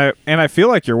the way. And I feel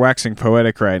like you're waxing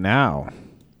poetic right now.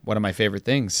 One of my favorite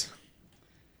things.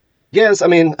 Yes, I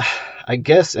mean, I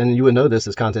guess, and you would know this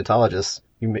as contentologists,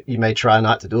 you may try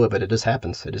not to do it, but it just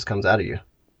happens. It just comes out of you.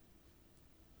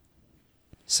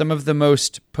 Some of the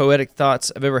most poetic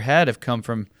thoughts I've ever had have come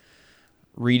from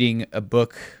reading a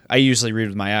book. I usually read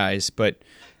with my eyes, but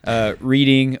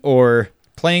reading or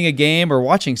playing a game or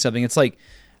watching something. It's like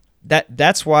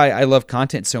that's why I love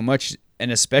content so much,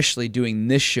 and especially doing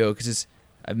this show, because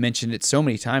I've mentioned it so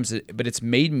many times, but it's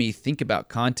made me think about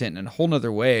content in a whole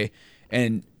nother way,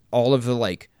 and all of the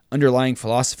like underlying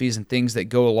philosophies and things that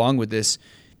go along with this.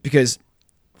 Because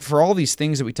for all these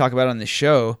things that we talk about on this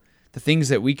show, the things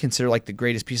that we consider like the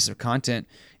greatest pieces of content,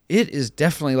 it is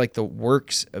definitely like the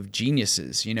works of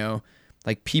geniuses, you know,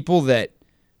 like people that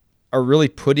are really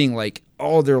putting like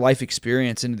all their life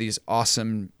experience into these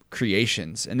awesome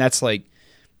creations. And that's like,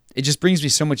 it just brings me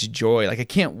so much joy. Like I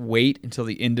can't wait until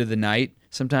the end of the night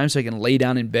sometimes so I can lay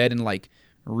down in bed and like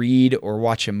read or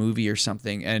watch a movie or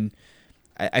something. And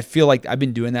I feel like I've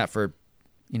been doing that for,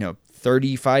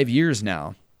 35 years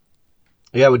now.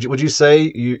 Yeah. Would you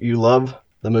say you love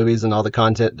the movies and all the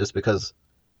content just because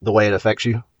the way it affects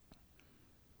you?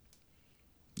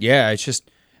 Yeah. It's just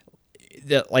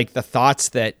the thoughts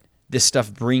that this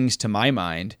stuff brings to my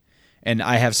mind. And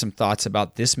I have some thoughts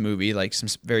about this movie, like some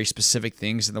very specific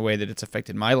things in the way that it's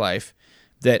affected my life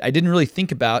that I didn't really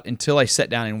think about until I sat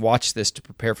down and watched this to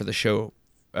prepare for the show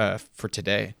for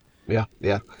today. Yeah.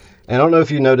 And I don't know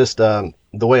if you noticed the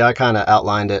way I kind of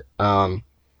outlined it.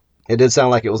 It did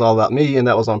sound like it was all about me, and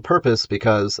that was on purpose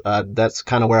because that's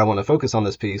kind of where I want to focus on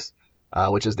this piece,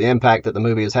 which is the impact that the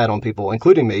movie has had on people,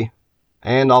 including me.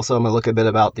 And also I'm going to look a bit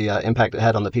about the impact it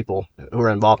had on the people who are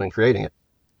involved in creating it.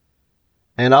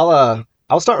 And I'll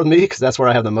start with me because that's where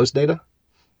I have the most data.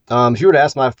 If you were to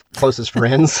ask my closest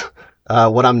friends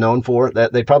what I'm known for,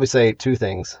 that they'd probably say two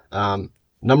things.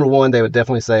 Number one, they would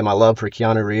definitely say my love for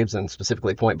Keanu Reeves and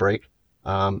specifically Point Break.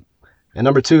 And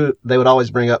number 2, they would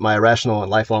always bring up my irrational and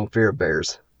lifelong fear of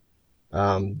bears.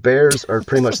 Bears are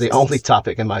pretty much the only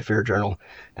topic in my fear journal.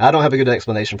 I don't have a good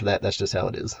explanation for that. That's just how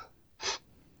it is.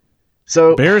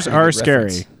 So Bears are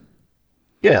scary.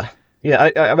 Yeah.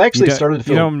 I've actually started to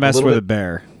feel you don't mess with bit, a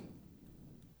bear.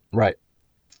 Right.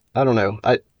 I don't know.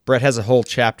 Brett has a whole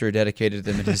chapter dedicated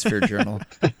to them in his fear journal.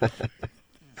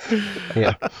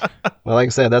 Yeah. Well, like I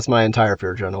said, that's my entire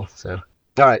fear journal. So,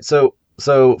 all right. So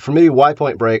for me, why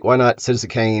Point Break? Why not Citizen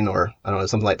Kane or, I don't know,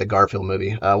 something like the Garfield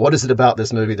movie? What is it about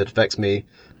this movie that affects me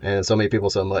and so many people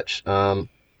so much? When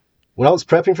I was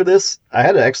prepping for this, I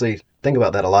had to actually think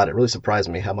about that a lot. It really surprised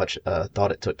me how much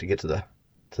thought it took to get to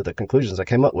the conclusions I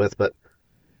came up with. But,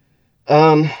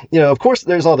 of course,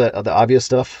 there's all the obvious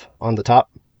stuff on the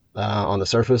top. On the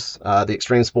surface, the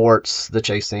extreme sports, the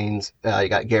chase scenes, you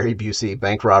got Gary Busey,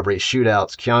 bank robberies,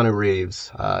 shootouts, Keanu Reeves,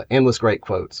 endless great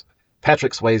quotes,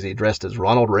 Patrick Swayze dressed as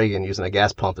Ronald Reagan using a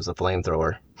gas pump as a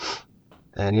flamethrower.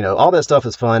 And, all that stuff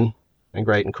is fun and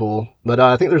great and cool. But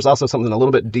I think there's also something a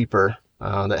little bit deeper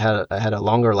that had a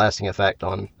longer lasting effect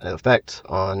on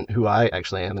who I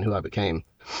actually am and who I became.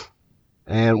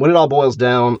 And when it all boils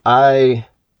down, I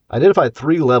identified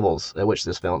 3 levels at which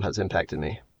this film has impacted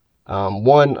me.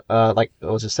 One, like I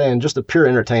was just saying, just the pure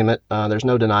entertainment. There's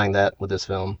no denying that with this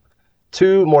film.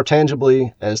 2, more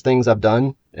tangibly, as things I've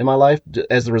done in my life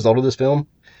as a result of this film.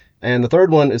 And the 3rd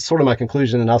one is sort of my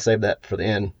conclusion, and I'll save that for the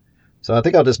end. So I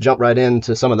think I'll just jump right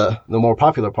into some of the more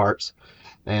popular parts,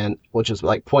 and which is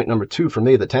like point number 2 for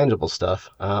me, the tangible stuff.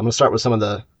 I'm going to start with some of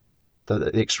the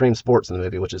extreme sports in the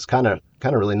movie, which is kind of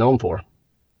really known for.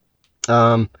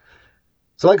 So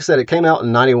like I said, it came out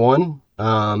in 91.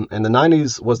 And the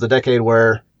 90s was the decade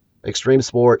where extreme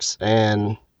sports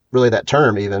and really that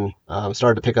term even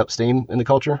started to pick up steam in the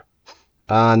culture.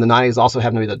 And the 90s also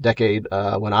happened to be the decade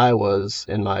when I was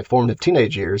in my formative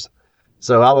teenage years.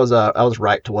 So I was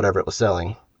right to whatever it was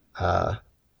selling.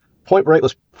 Point Break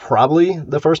was probably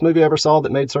the first movie I ever saw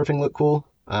that made surfing look cool.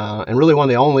 And really one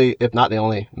of the only, if not the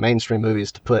only, mainstream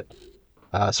movies to put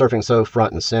surfing so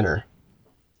front and center.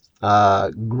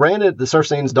 Granted, the surf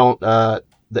scenes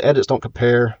the edits don't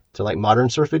compare to like modern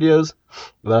surf videos,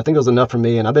 but I think it was enough for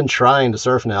me. And I've been trying to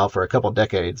surf now for a couple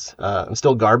decades. I'm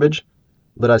still garbage,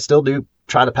 but I still do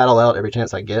try to paddle out every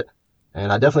chance I get.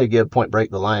 And I definitely give Point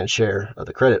Break the lion's share of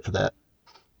the credit for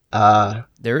that.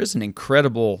 There is an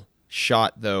incredible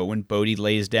shot though when Bodie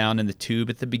lays down in the tube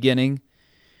at the beginning,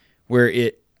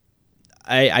 where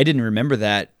I didn't remember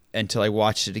that until I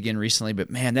watched it again recently. But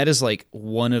man, that is like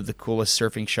one of the coolest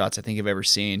surfing shots I think I've ever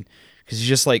seen. Because he's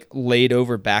just like laid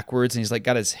over backwards and he's like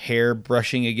got his hair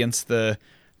brushing against the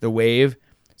wave.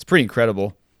 It's pretty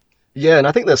incredible. Yeah, and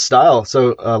I think the style.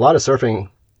 So a lot of surfing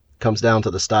comes down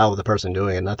to the style of the person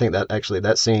doing it. And I think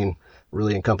that scene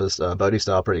really encompassed Bodie's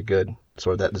style pretty good.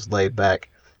 Sort of that just laid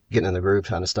back, getting in the groove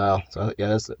kind of style. So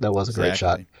yeah, that was a great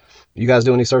shot. You guys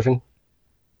do any surfing?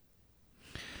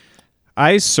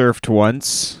 I surfed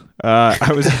once. I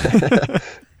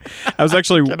was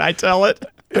actually. Can I tell it?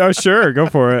 Oh, sure. Go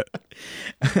for it.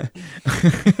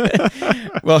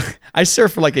 Well, I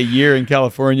surfed for like a year in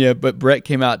California, but Brett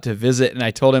came out to visit and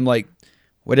I told him like,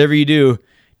 whatever you do,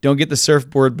 don't get the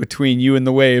surfboard between you and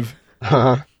the wave.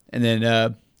 Uh-huh. And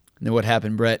then what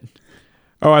happened, Brett?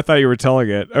 Oh, I thought you were telling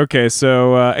it. Okay.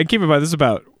 So, and keep in mind,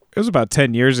 it was about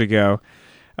 10 years ago.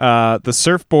 The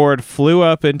surfboard flew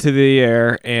up into the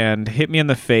air and hit me in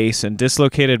the face and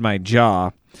dislocated my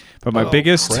jaw. But my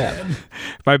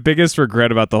biggest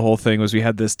regret about the whole thing was we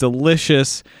had this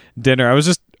delicious dinner. I was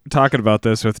just talking about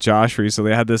this with Josh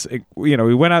recently. I had this, we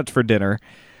went out for dinner.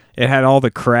 It had all the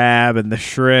crab and the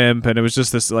shrimp, and it was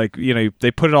just this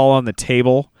they put it all on the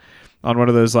table on one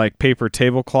of those like paper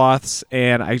tablecloths,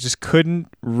 and I just couldn't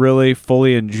really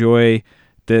fully enjoy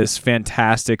this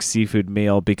fantastic seafood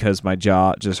meal because my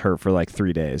jaw just hurt for like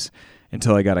 3 days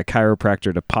until I got a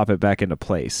chiropractor to pop it back into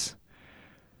place.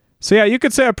 So yeah, you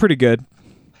could say I'm pretty good.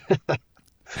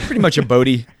 Pretty much a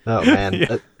Bodie. Oh man,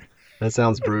 yeah. That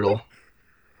sounds brutal.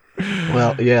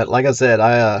 Well, yeah, like I said,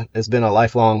 it's been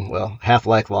a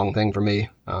half-lifelong thing for me,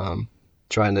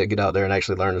 trying to get out there and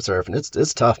actually learn to surf, and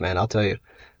it's tough, man. I'll tell you.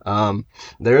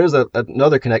 There is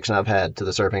another connection I've had to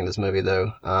the surfing in this movie,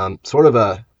 though. Sort of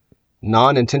a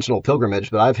non-intentional pilgrimage,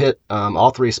 but I've hit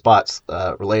all 3 spots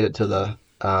related to the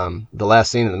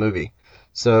last scene in the movie.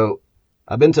 So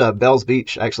I've been to Bells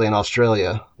Beach, actually in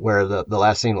Australia, where the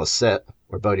last scene was set,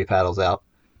 where Bodie paddles out.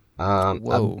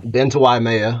 I've been to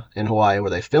Waimea in Hawaii, where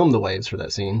they filmed the waves for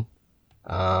that scene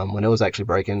when it was actually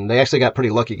breaking. They actually got pretty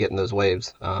lucky getting those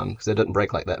waves because it doesn't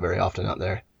break like that very often out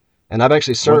there. And I've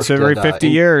actually surfed once every 50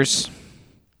 years.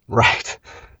 Right.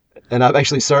 And I've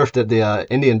actually surfed at the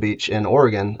Indian Beach in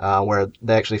Oregon, where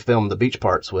they actually filmed the beach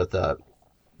parts with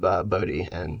Bodhi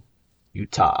and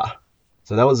Utah.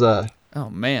 So that was Oh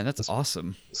man, that's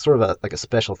awesome. sort of like a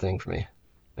special thing for me.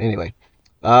 Anyway,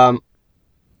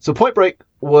 so Point Break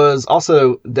was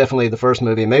also definitely the first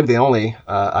movie, maybe the only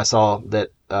I saw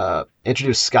that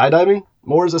introduced skydiving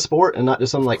more as a sport and not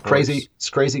just some like crazy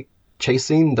chase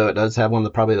scene, though it does have one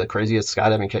of probably the craziest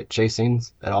skydiving chase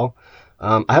scenes at all.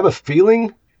 I have a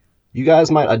feeling you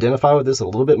guys might identify with this a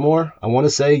little bit more. I want to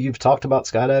say you've talked about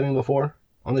skydiving before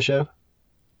on the show.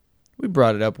 We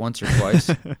brought it up once or twice.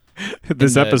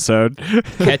 This episode.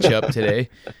 Catch up today.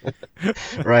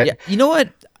 Right. Yeah, you know what?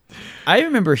 I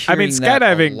remember hearing that a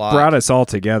skydiving lot. brought us all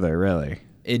together, really.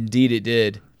 Indeed it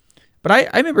did. But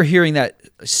I remember hearing that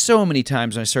so many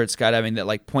times when I started skydiving that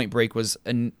like Point Break was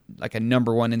like a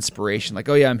number one inspiration. Like,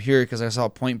 oh yeah, I'm here because I saw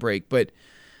Point Break. But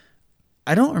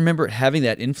I don't remember it having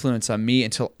that influence on me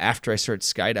until after I started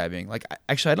skydiving. Like,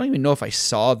 actually, I don't even know if I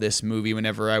saw this movie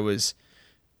whenever I was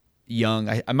young.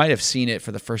 I might have seen it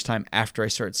for the first time after I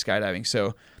started skydiving.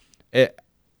 So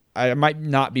I might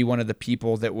not be one of the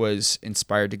people that was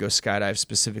inspired to go skydive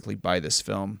specifically by this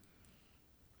film.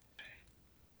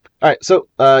 All right, so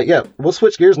yeah, we'll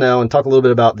switch gears now and talk a little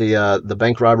bit about the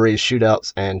bank robberies,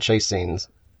 shootouts, and chase scenes.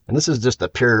 And this is just the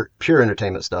pure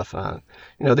entertainment stuff.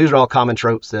 These are all common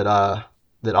tropes that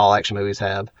all action movies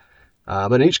have.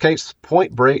 But in each case,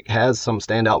 Point Break has some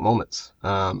standout moments.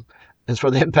 As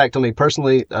for the impact on me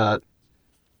personally,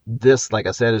 this, like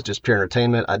I said, is just pure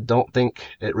entertainment. I don't think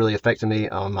it really affected me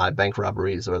on my bank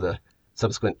robberies or the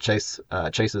subsequent chases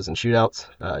and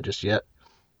shootouts just yet.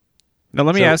 Now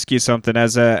let me ask you something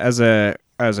as a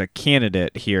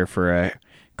candidate here for a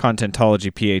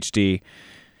contentology PhD.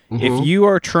 Mm-hmm. If you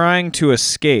are trying to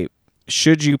escape,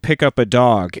 should you pick up a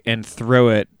dog and throw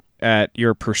it at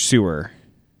your pursuer?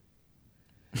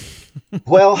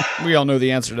 Well, we all know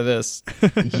the answer to this.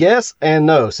 Yes and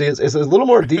no. See, it's a little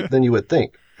more deep than you would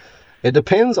think. It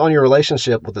depends on your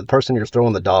relationship with the person you're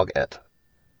throwing the dog at.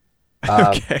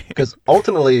 Okay. Because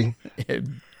ultimately,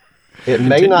 it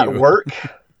may not work.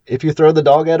 If you throw the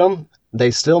dog at them,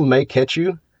 they still may catch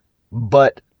you.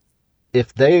 But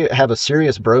if they have a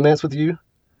serious bromance with you,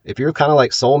 if you're kind of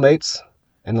like soulmates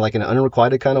and like in an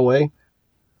unrequited kind of way,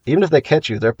 even if they catch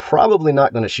you, they're probably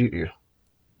not going to shoot you.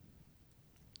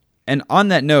 And on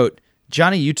that note,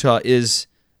 Johnny Utah is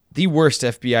the worst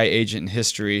FBI agent in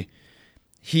history.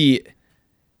 He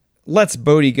lets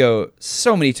Bodhi go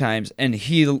so many times, and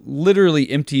he literally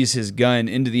empties his gun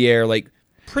into the air, like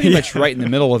pretty much right in the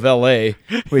middle of L.A.,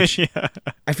 which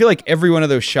I feel like every one of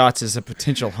those shots is a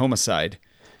potential homicide.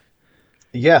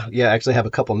 Yeah, I actually have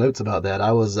a couple notes about that.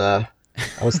 I was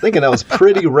thinking that was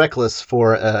pretty reckless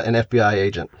for an FBI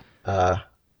agent.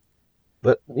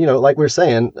 But, like we were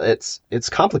saying, it's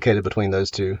complicated between those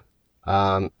two.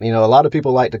 A lot of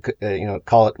people like to,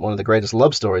 call it one of the greatest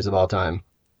love stories of all time.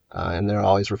 And they're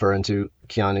always referring to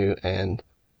Keanu and,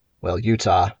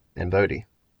 Utah and Bodhi.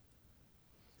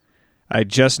 I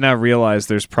just now realized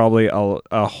there's probably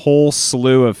a whole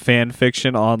slew of fan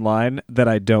fiction online that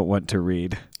I don't want to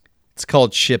read. It's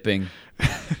called shipping.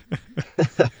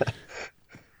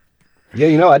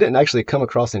 Yeah, I didn't actually come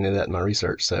across any of that in my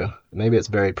research, so maybe it's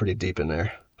buried pretty deep in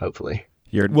there, hopefully.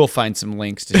 We'll find some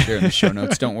links to share in the show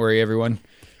notes. Don't worry, everyone.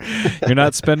 You're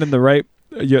not spending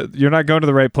you're not going to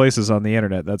the right places on the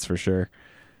internet, that's for sure.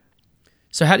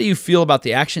 So how do you feel about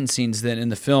the action scenes then in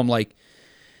the film? Like,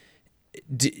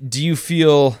 do you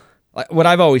feel... Like, what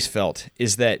I've always felt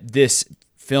is that this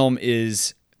film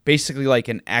is basically like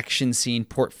an action scene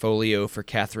portfolio for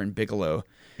Catherine Bigelow.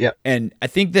 Yeah. And I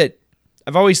think that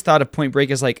I've always thought of Point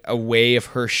Break as like a way of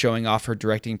her showing off her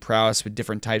directing prowess with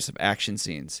different types of action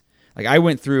scenes. Like, I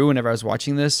went through whenever I was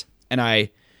watching this, and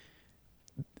I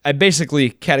basically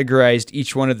categorized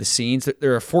each one of the scenes.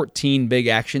 There are 14 big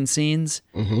action scenes,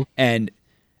 and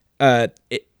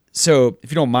so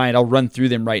if you don't mind, I'll run through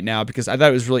them right now because I thought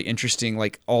it was really interesting,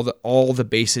 like all the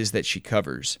bases that she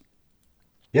covers.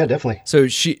 Yeah, definitely. So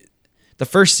the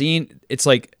first scene, it's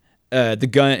like the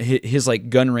gun, his like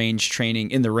gun range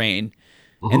training in the rain.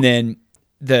 And then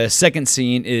the second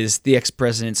scene is the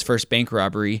ex-president's first bank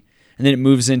robbery. And then it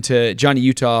moves into Johnny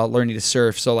Utah learning to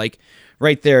surf. So like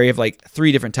right there, you have like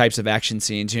three different types of action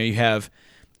scenes. You have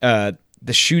the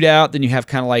shootout, then you have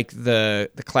kind of like the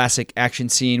classic action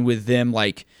scene with them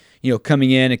like, coming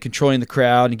in and controlling the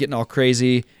crowd and getting all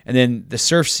crazy. And then the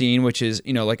surf scene, which is,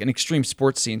 like an extreme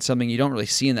sports scene, something you don't really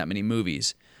see in that many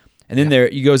movies. And then there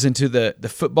he goes into the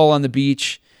football on the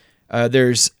beach.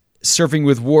 There's surfing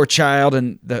with War Child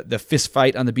and the fist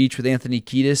fight on the beach with Anthony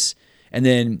Kiedis. And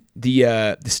then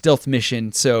the stealth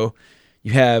mission. So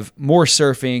You have more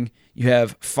surfing. You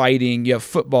have fighting. You have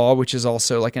football, which is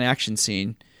also like an action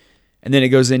scene. And then it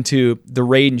goes into the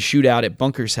raid and shootout at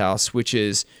Bunker's house, which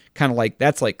is kind of like,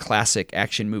 that's like classic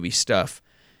action movie stuff.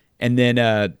 And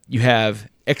then you have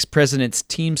ex-president's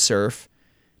team surf.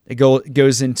 It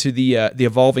goes into the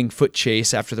evolving foot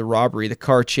chase after the robbery, the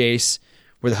car chase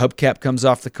where the hubcap comes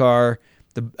off the car,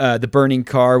 the burning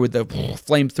car with the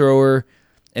flamethrower,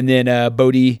 and then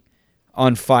Bodie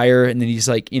on fire. And then he's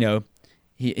like,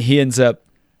 he ends up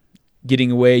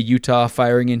getting away, Utah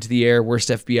firing into the air, worst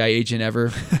FBI agent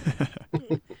ever.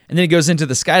 And then it goes into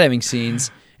the skydiving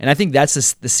scenes. And I think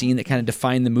that's the scene that kind of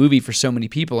defined the movie for so many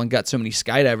people and got so many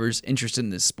skydivers interested in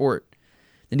this sport.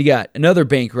 Then you got another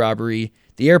bank robbery,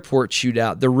 the airport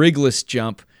shootout, the rigless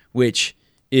jump, which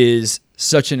is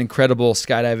such an incredible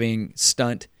skydiving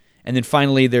stunt. And then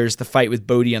finally there's the fight with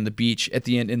Bodie on the beach at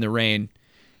the end in the rain.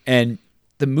 And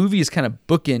the movie is kind of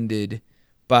bookended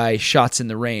by shots in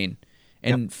the rain.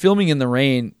 And filming in the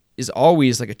rain is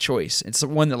always like a choice. It's the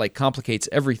one that like complicates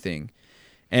everything.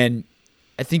 And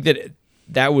I think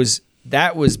that was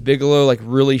Bigelow like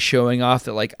really showing off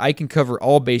that like I can cover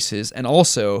all bases, and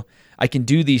also I can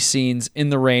do these scenes in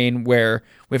the rain where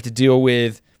we have to deal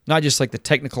with not just like the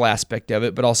technical aspect of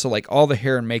it, but also like all the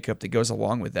hair and makeup that goes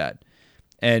along with that.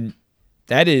 And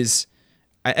that is,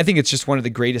 I think it's just one of the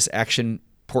greatest action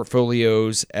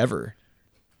portfolios ever.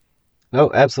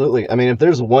 No, absolutely. I mean, if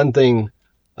there's one thing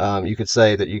you could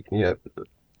say that you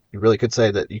really could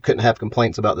say that you couldn't have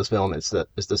complaints about this film, it's the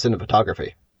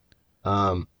cinematography.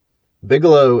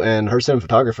 Bigelow and her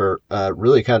cinematographer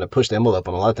really kind of pushed the envelope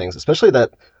on a lot of things, especially the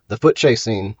foot chase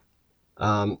scene.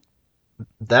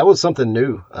 That was something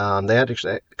new. They had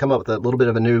to come up with a little bit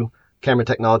of a new camera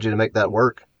technology to make that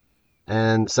work.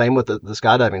 And same with the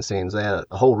skydiving scenes. They had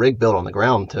a whole rig built on the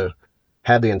ground to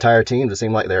have the entire team to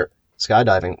seem like they're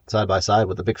skydiving side by side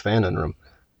with a big fan under them.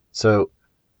 So,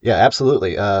 yeah,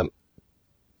 absolutely. The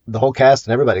whole cast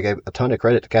and everybody gave a ton of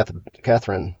credit to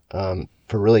Catherine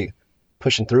for really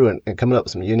pushing through and coming up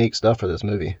with some unique stuff for this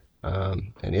movie.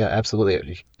 And yeah,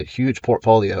 absolutely a huge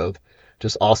portfolio of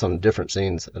just awesome different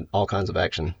scenes and all kinds of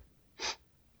action.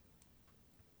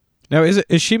 Now, is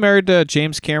she married to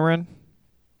James Cameron?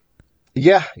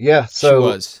 Yeah. So she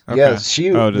was. Okay.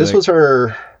 Yeah, this was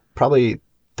her probably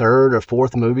third or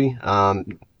fourth movie.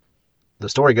 The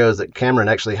story goes that Cameron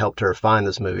actually helped her find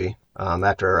this movie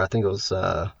after, I think it was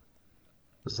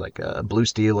like Blue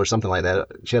Steel or something like that.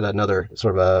 She had another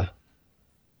sort of a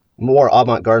more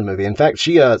avant-garde movie. In fact,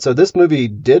 so this movie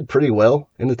did pretty well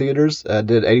in the theaters.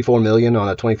 Did $84 million on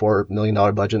a $24 million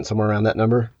budget, somewhere around that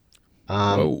number.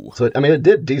 So I mean, it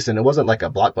did decent. It wasn't like a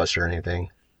blockbuster or anything,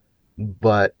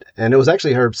 and it was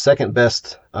actually her second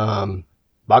best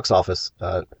box office,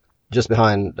 just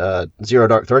behind Zero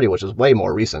Dark 30, which is way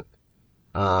more recent.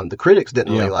 The critics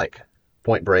didn't really like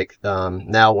Point Break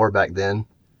now or back then,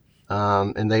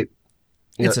 and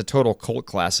it's a total cult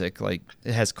classic. Like,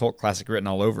 it has cult classic written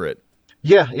all over it.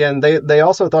 Yeah, and they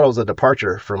also thought it was a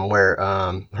departure from where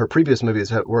her previous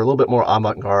movies were a little bit more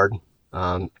avant-garde,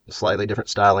 slightly different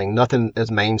styling, nothing as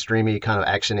mainstreamy, kind of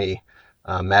actiony,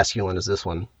 masculine as this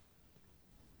one.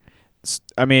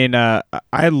 I mean,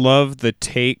 I love the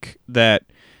take that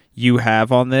you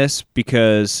have on this,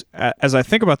 because as I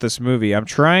think about this movie, I'm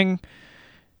trying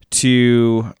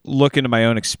to look into my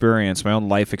own experience, my own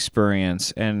life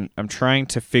experience, and I'm trying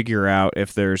to figure out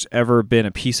if there's ever been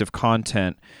a piece of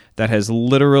content that has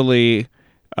literally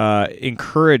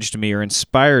encouraged me or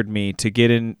inspired me to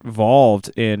get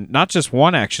involved in not just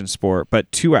one action sport,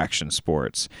 but two action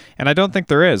sports. And I don't think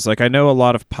there is. Like, I know a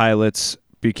lot of pilots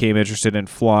became interested in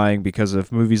flying because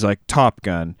of movies like Top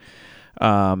Gun.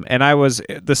 And I was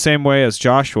the same way as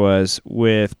Josh was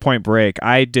with Point Break.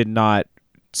 I did not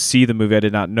see the movie. I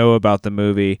did not know about the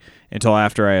movie until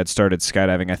after I had started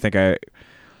skydiving. I think I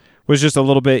was just a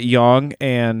little bit young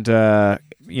and,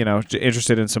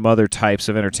 interested in some other types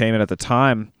of entertainment at the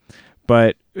time.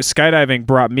 But skydiving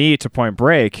brought me to Point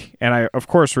Break, and I, of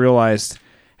course, realized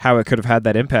how it could have had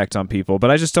that impact on people. But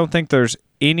I just don't think there's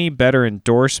any better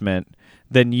endorsement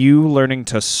than you learning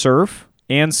to surf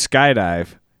and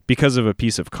skydive because of a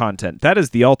piece of content. That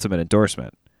is the ultimate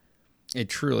endorsement. It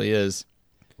truly is.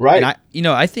 Right. And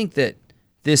I think that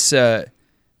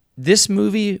this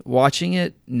movie, watching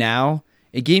it now,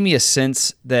 it gave me a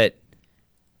sense that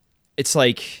it's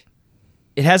like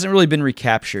it hasn't really been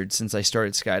recaptured since I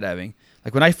started skydiving.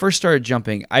 Like, when I first started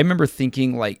jumping, I remember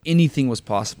thinking like anything was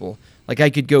possible. Like, I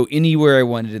could go anywhere I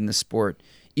wanted in the sport,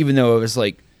 even though it was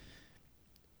like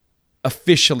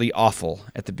officially awful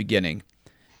at the beginning.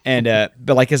 And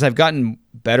but like, as I've gotten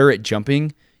better at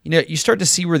jumping, you start to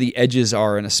see where the edges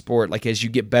are in a sport, like as you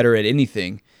get better at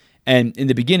anything. And in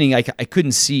the beginning, I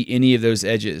couldn't see any of those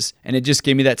edges. And it just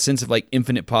gave me that sense of like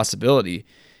infinite possibility.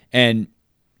 And,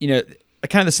 you know,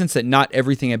 kind of the sense that not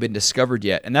everything had been discovered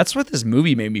yet. And that's what this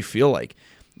movie made me feel like.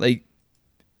 Like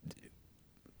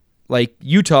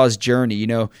Utah's journey, you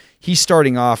know, he's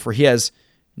starting off where he has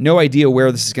no idea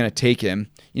where this is going to take him.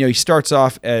 You know, he starts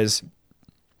off as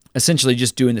essentially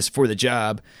just doing this for the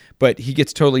job, but he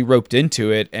gets totally roped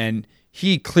into it, and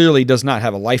he clearly does not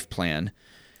have a life plan.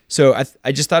 So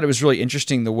I just thought it was really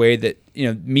interesting the way that, you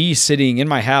know, me sitting in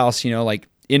my house, you know, like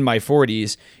in my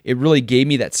 40s, it really gave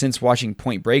me that sense watching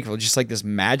Point Break, just like this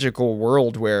magical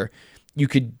world where you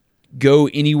could go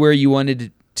anywhere you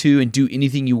wanted to and do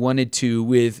anything you wanted to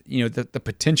with, you know, the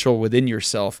potential within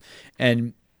yourself.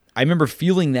 And I remember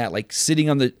feeling that, like sitting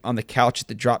on the couch at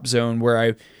the drop zone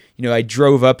where I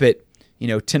drove up at,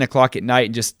 10 o'clock at night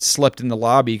and just slept in the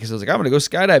lobby because I was like, I'm going to go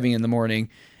skydiving in the morning.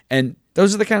 And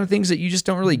those are the kind of things that you just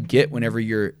don't really get whenever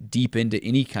you're deep into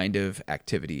any kind of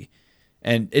activity.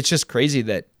 And it's just crazy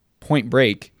that Point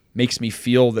Break makes me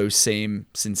feel those same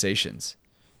sensations.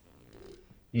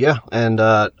 Yeah, and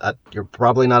you're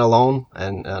probably not alone,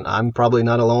 and I'm probably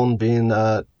not alone being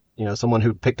someone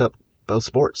who picked up both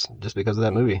sports just because of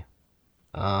that movie.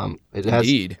 It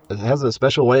has a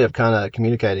special way of kind of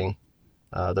communicating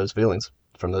those feelings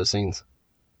from those scenes.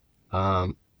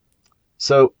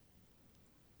 So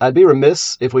I'd be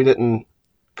remiss if we didn't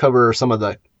cover some of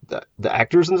the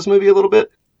actors in this movie a little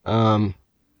bit.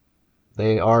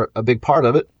 They are a big part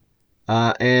of it.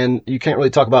 And you can't really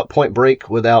talk about Point Break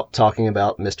without talking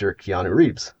about Mr. Keanu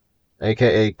Reeves,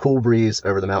 aka Cool Breeze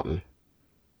over the mountain.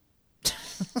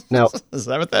 Now, is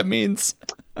that what that means?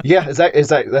 Yeah,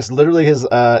 that's literally his.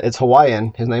 It's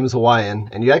Hawaiian. His name is Hawaiian,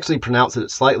 and you actually pronounce it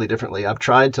slightly differently. I've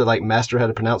tried to master how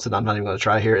to pronounce it. I'm not even going to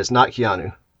try here. It's not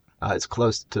Keanu. It's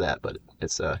close to that, but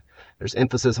it's there's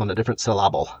emphasis on a different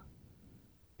syllable.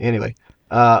 Anyway,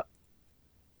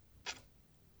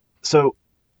 so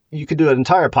you could do an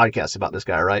entire podcast about this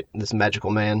guy, right? This magical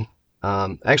man.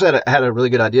 Actually, I had a really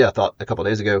good idea, I thought, a couple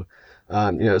of days ago.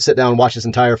 Sit down and watch his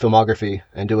entire filmography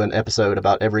and do an episode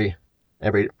about every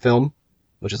film,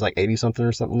 which is like 80 something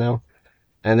or something now.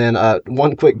 And then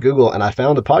one quick Google, and I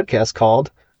found a podcast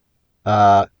called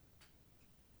where'd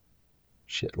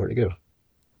it go?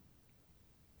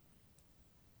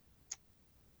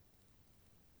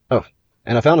 Oh,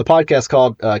 and I found a podcast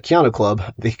called Keanu Club,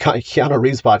 the Keanu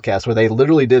Reeves podcast, where they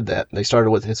literally did that. They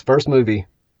started with his first movie,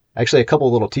 actually a couple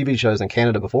of little TV shows in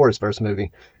Canada before his first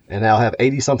movie, and now have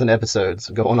 80-something episodes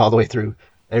going all the way through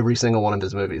every single one of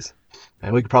his movies.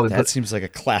 And we could probably That seems like a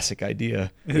classic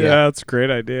idea. Yeah, that's a great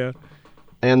idea.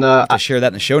 And I'll share that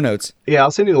in the show notes. Yeah,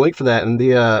 I'll send you the link for that. And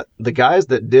the guys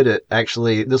that did it,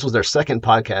 actually, this was their second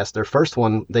podcast. Their first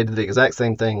one, they did the exact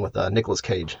same thing with Nicolas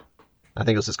Cage. I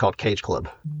think it was just called Cage Club.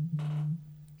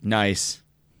 Nice.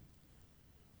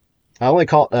 I only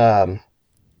caught. I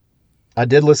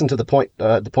did listen to the Point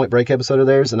Break episode of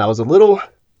theirs, and I was a little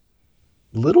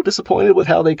disappointed with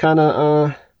how they kind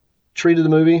of treated the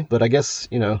movie. But I guess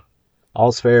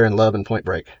all's fair in love and Point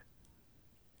Break.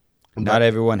 Not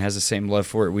everyone has the same love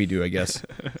for it we do, I guess.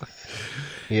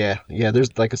 Yeah.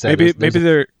 There's, like I said,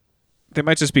 maybe they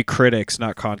might just be critics,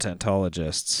 not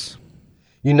contentologists.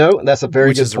 That's a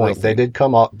very good point. They did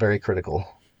come out very critical.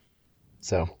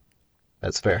 So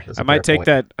that's fair. I might take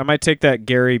that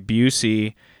Gary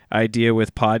Busey idea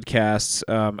with podcasts,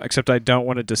 except I don't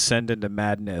want to descend into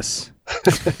madness.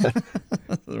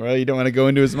 Well, you don't want to go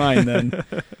into his mind then.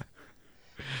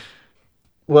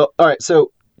 Well, all right.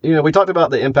 So, we talked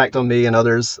about the impact on me and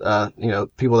others,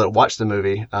 people that watched the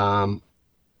movie.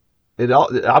 It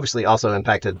obviously also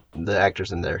impacted the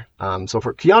actors in there. So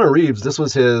for Keanu Reeves, this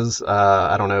was his,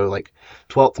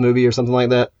 12th movie or something like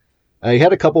that. He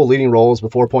had a couple leading roles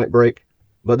before Point Break,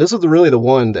 but this is really the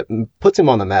one that puts him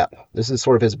on the map. This is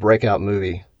sort of his breakout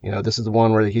movie. This is the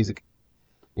one where he's,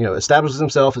 establishes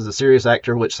himself as a serious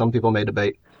actor, which some people may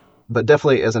debate, but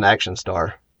definitely as an action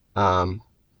star. And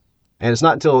it's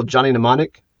not until Johnny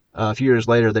Mnemonic, a few years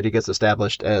later, that he gets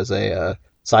established as a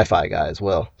sci-fi guy as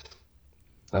well.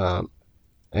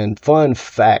 And fun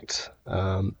fact,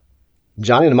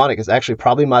 Johnny Mnemonic is actually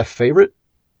probably my favorite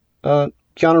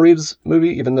Keanu Reeves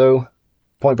movie, even though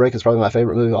Point Break is probably my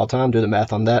favorite movie of all time. Do the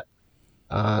math on that.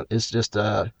 It's just,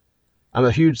 I'm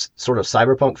a huge sort of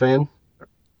cyberpunk fan,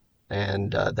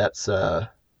 and that's a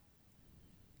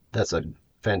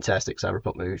fantastic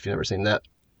cyberpunk movie if you've never seen that.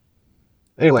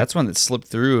 Anyway, that's one that slipped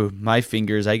through my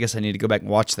fingers. I guess I need to go back and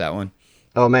watch that one.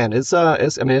 Oh man, it's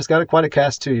got quite a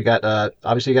cast too. You got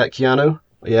obviously you got Keanu.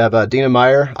 You have Dina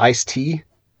Meyer, Ice-T,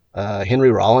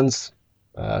 Henry Rollins.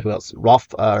 Who else? Dolph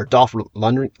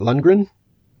Lundgren.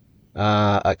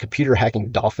 a computer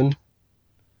hacking dolphin,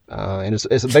 and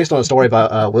it's based on a story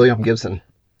by William Gibson.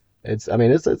 It's a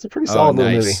pretty solid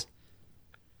little movie.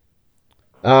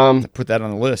 Put that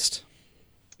on the list.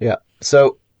 Yeah.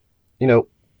 So,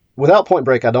 without Point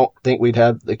Break, I don't think we'd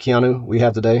have the Keanu we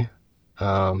have today.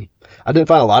 I didn't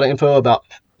find a lot of info about,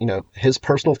 his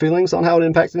personal feelings on how it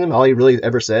impacted him. All he really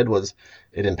ever said was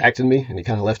it impacted me, and he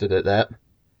kind of left it at that.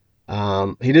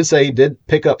 He did say he did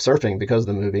pick up surfing because of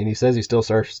the movie, and he says he still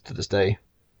surfs to this day.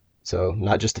 So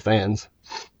not just the fans.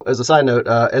 As a side note,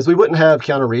 as we wouldn't have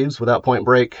Keanu Reeves without Point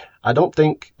Break, I don't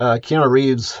think without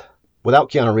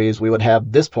Keanu Reeves, we would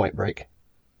have this Point Break.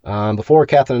 Before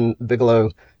Catherine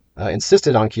Bigelow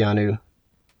insisted on Keanu,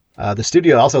 the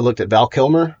studio also looked at Val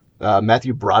Kilmer,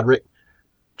 Matthew Broderick,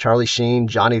 Charlie Sheen,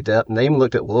 Johnny Depp, and they even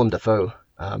looked at Willem Dafoe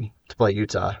to play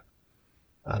Utah.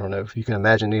 I don't know if you can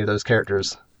imagine any of those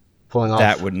characters pulling off.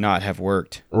 That would not have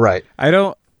worked. Right. I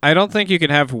don't think you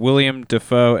can have William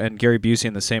Dafoe and Gary Busey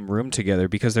in the same room together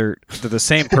because they're the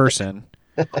same person.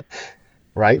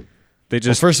 Right. They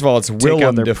just first of all, it's take Willem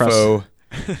out their Dafoe,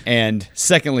 and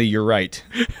secondly, you're right.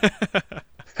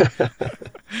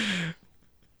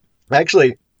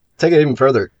 Actually, take it even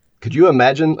further. Could you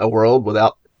imagine a world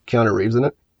without Keanu Reeves in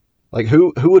it? Like,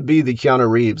 who would be the Keanu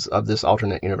Reeves of this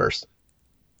alternate universe?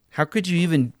 How could you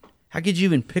even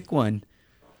pick one?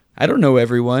 I don't know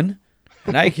everyone,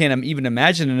 and I can't even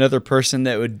imagine another person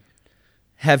that would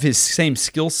have his same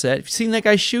skill set. Have you seen that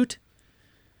guy shoot?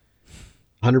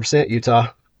 100%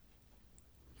 Utah.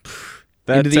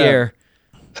 Into the air.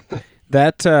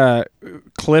 That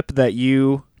clip that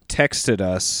you texted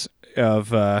us of,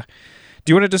 do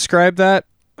you want to describe that?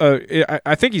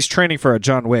 I think he's training for a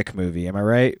John Wick movie. Am I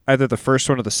right? Either the first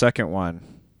one or the second one.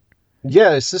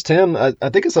 Yeah, it's just him. I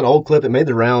think it's an old clip. It made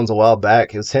the rounds a while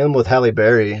back. It's him with Halle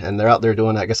Berry, and they're out there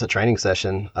doing, I guess, a training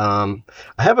session. I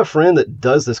have a friend that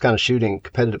does this kind of shooting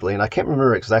competitively, and I can't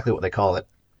remember exactly what they call it.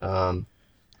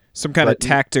 Some kind of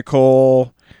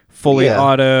tactical, fully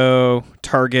auto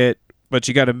target, but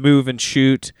you got to move and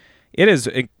shoot. It is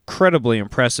incredibly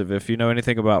impressive if you know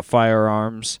anything about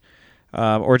firearms,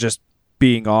 or just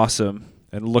being awesome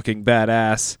and looking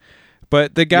badass.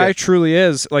 But the guy truly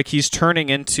is, like, he's turning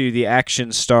into the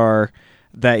action star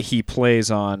that he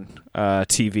plays on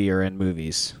TV or in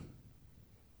movies.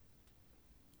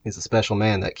 He's a special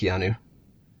man, that Keanu.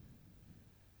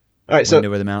 All right, so Wind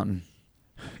over the mountain.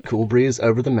 Cool breeze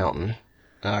over the mountain.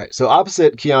 All right, so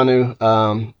opposite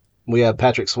Keanu, we have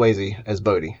Patrick Swayze as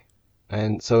Bodhi.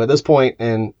 And so at this point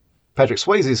in Patrick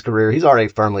Swayze's career, he's already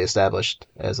firmly established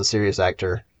as a serious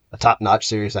actor, a top-notch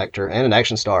serious actor, and an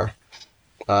action star.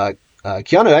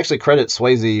 Keanu actually credits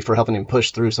Swayze for helping him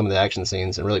push through some of the action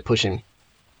scenes and really push him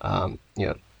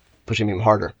even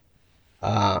harder.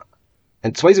 And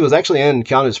Swayze was actually in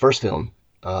Keanu's first film,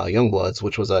 Youngbloods,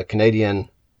 which was a Canadian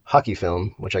hockey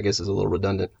film, which I guess is a little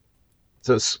redundant.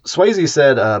 So Swayze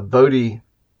said Bodhi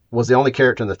was the only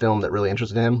character in the film that really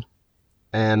interested him,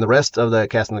 and the rest of the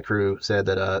cast and the crew said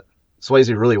that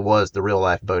Swayze really was the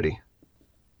real-life Bodhi.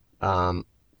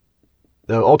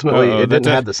 Though ultimately it didn't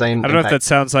have the same I don't know impact. if that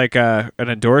sounds like an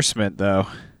endorsement, though.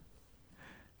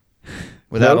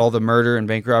 Without all the murder and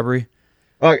bank robbery?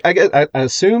 I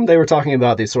assume they were talking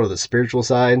about the sort of the spiritual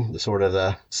side, the sort of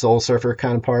the soul surfer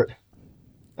kind of part.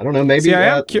 I don't know, maybe... See,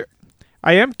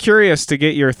 I am curious to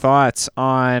get your thoughts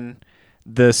on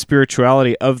the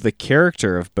spirituality of the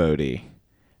character of Bodhi.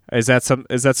 Is that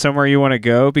somewhere you want to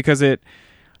go? Because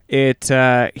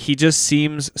he just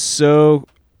seems so...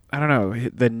 I don't know,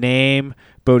 the name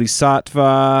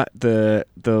Bodhisattva, the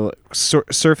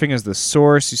surfing as the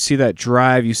source. You see that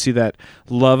drive, you see that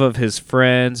love of his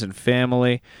friends and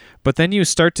family, but then you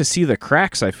start to see the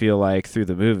cracks, I feel like, through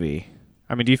the movie.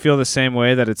 I mean, do you feel the same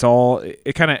way, that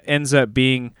it kind of ends up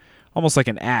being almost like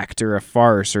an act or a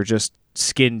farce or just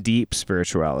skin deep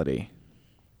spirituality?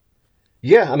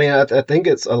 Yeah, I mean, I think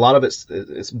it's a lot of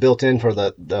it's built in for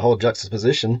the whole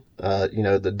juxtaposition.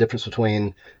 The difference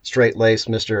between straight-laced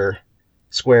Mr.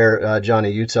 Square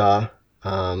Johnny Utah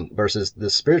versus the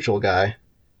spiritual guy,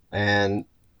 and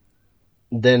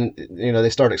then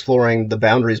they start exploring the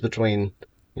boundaries between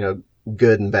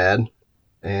good and bad,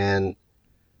 and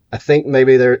I think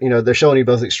maybe they're showing you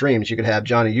both extremes. You could have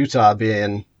Johnny Utah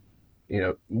being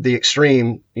the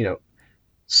extreme,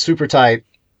 super tight,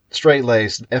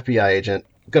 straight-laced FBI agent,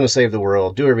 gonna save the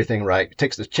world, do everything right,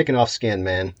 takes the chicken off skin,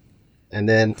 man. And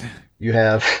then you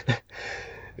have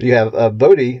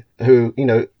Bodhi,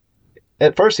 who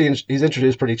at first he's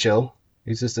introduced pretty chill.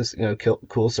 He's just this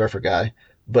cool surfer guy,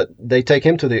 but they take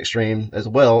him to the extreme as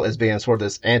well as being sort of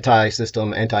this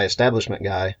anti-system, anti-establishment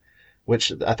guy,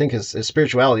 which I think his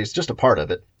spirituality is just a part of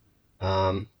it.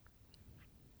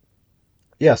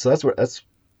 Yeah, so that's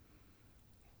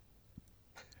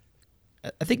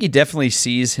I think he definitely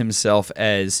sees himself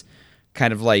as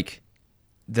kind of like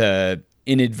the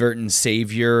inadvertent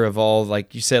savior of all,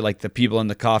 like you said, like the people in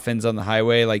the coffins on the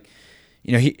highway. Like,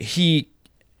 you know, he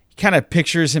kind of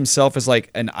pictures himself as like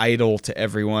an idol to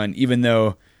everyone, even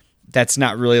though that's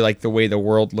not really like the way the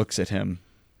world looks at him.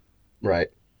 right.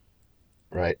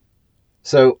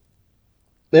 So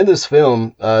in this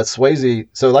film, Swayze,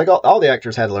 so like all the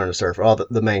actors had to learn to surf. All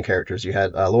the main characters, you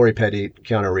had Lori Petty,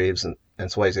 Keanu Reeves, and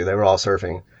Swayze. They were all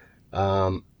surfing.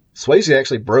 Swayze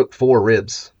actually broke 4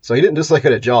 ribs, so he didn't just like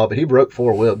get a job, but he broke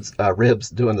 4 ribs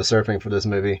doing the surfing for this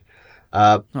movie.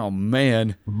 Oh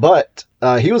man! But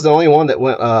he was the only one that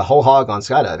went whole hog on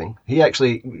skydiving. He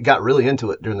actually got really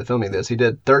into it during the filming of this. He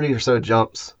did 30 or so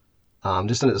jumps,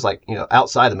 just in it's like, you know,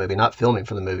 outside the movie, not filming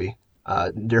for the movie.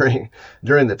 During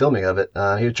the filming of it,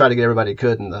 he would try to get everybody he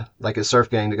could in his surf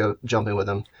gang to go jumping with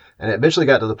him, and it eventually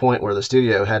got to the point where the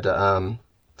studio had to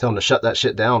tell him to shut that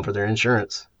shit down for their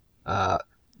insurance.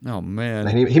 Oh man!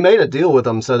 And he made a deal with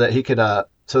them so that he could.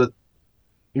 So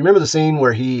you remember the scene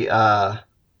where he, I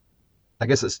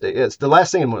guess it's the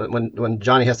last scene when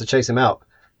Johnny has to chase him out,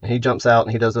 and he jumps out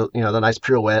and he does the nice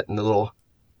pirouette and the little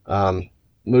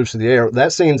moves through the air.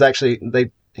 That scene's actually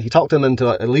he talked him into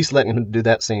at least letting him do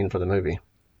that scene for the movie,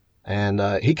 and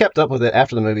he kept up with it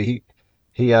after the movie.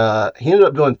 He ended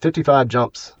up doing 55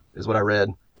 jumps, is what I read,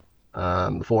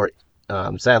 before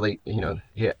sadly, you know,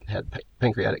 he had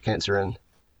pancreatic cancer and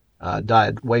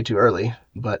died way too early.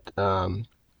 But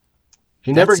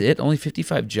he never. That's it. Only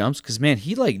 55 jumps, because man,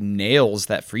 he like nails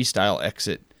that freestyle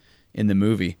exit in the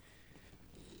movie.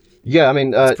 Yeah, I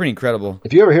mean, it's pretty incredible.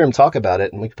 If you ever hear him talk about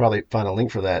it, and we could probably find a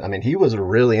link for that. I mean, he was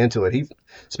really into it.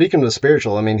 Speaking of the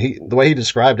spiritual, I mean, the way he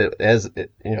described it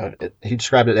he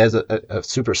described it as a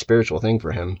super spiritual thing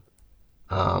for him.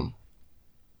 And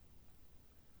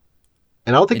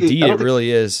I don't think it really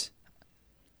is.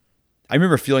 I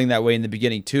remember feeling that way in the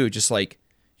beginning too. Just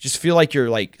feel like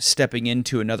you're like stepping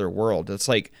into another world. It's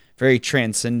like very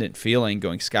transcendent feeling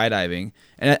going skydiving.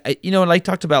 And and I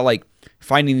talked about like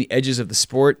finding the edges of the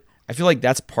sport. I feel like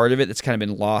that's part of it that's kind of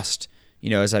been lost, you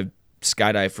know, as I've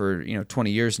skydived for,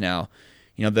 20 years now.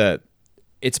 You know,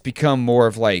 it's become more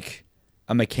of like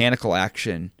a mechanical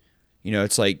action. You know,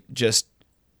 it's like just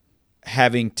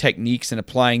having techniques and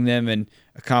applying them and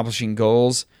accomplishing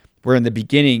goals. Where in the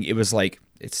beginning it was like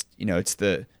it's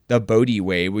the Bodhi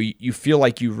way, where you feel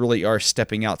like you really are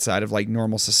stepping outside of like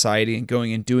normal society and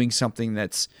going and doing something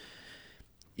that's,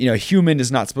 a human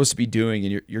is not supposed to be doing,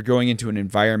 and you're going into an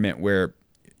environment where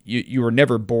you were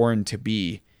never born to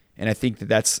be. And I think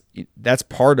that's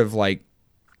part of like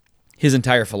his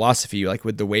entire philosophy, like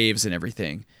with the waves and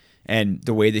everything, and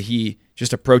the way that he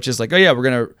just approaches like, oh yeah, we're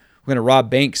gonna rob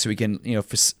banks so we can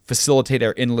facilitate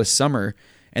our endless summer.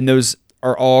 And those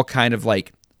are all kind of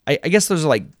like, I guess those are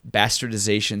like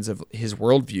bastardizations of his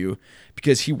worldview,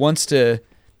 because he wants to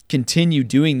continue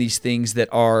doing these things that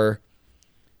are,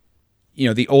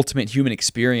 the ultimate human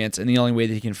experience. And the only way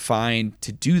that he can find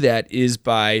to do that is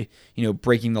by,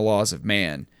 breaking the laws of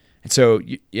man. And so,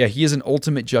 yeah, he is an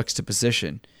ultimate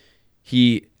juxtaposition.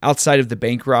 He, outside of the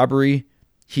bank robbery,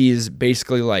 he is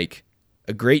basically like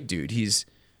a great dude. He's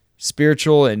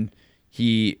spiritual, and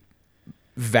he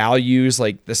values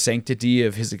like the sanctity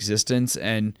of his existence,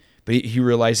 but he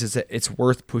realizes that it's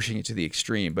worth pushing it to the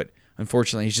extreme. But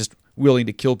unfortunately, he's just willing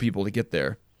to kill people to get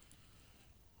there.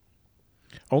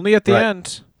 Only at the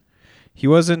end. He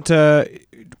wasn't. I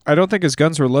don't think his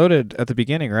guns were loaded at the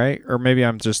beginning, right? Or maybe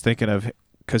I'm just thinking of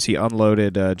because he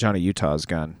unloaded Johnny Utah's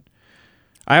gun.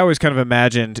 I always kind of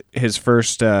imagined his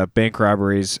first bank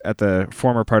robberies at the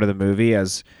former part of the movie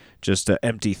as just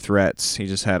empty threats. He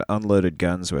just had unloaded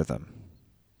guns with him.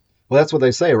 Well, that's what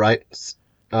they say, right?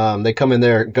 They come in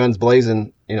there, guns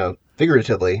blazing,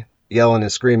 figuratively, yelling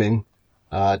and screaming,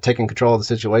 taking control of the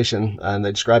situation, and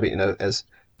they describe it, as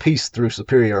peace through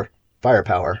superior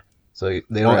firepower. So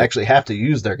they don't actually have to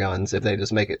use their guns if they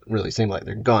just make it really seem like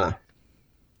they're gonna.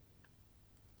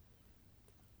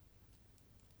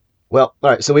 Well,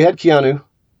 all right. So we had Keanu,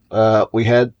 we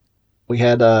had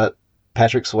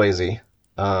Patrick Swayze.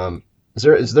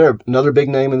 Is there another big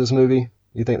name in this movie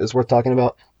you think that's worth talking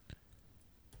about?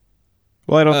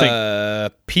 Well, I don't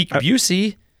think Peak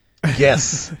Busey.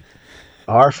 Yes,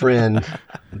 our friend,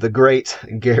 the great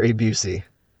Gary Busey.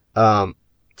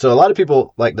 So a lot of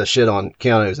people like to shit on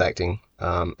Keanu's acting,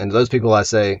 and to those people I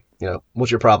say,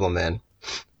 what's your problem, man?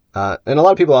 And a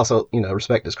lot of people also,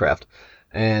 respect his craft.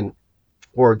 And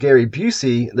for Gary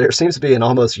Busey, there seems to be an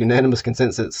almost unanimous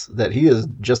consensus that he is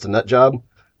just a nut job.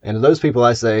 And to those people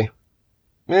I say,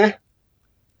 meh.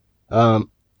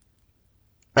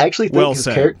 I actually think Well his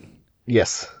said. character.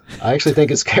 Yes, I actually think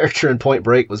his character in Point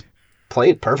Break was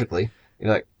played perfectly.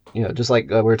 Just like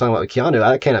we were talking about with Keanu,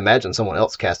 I can't imagine someone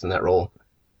else casting that role.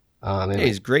 Yeah,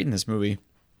 he's great in this movie.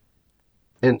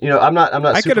 And I'm not.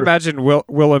 I super, could imagine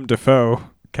Willem Dafoe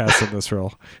casting this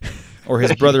role. Or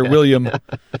his brother William.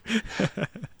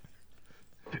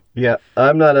 Yeah,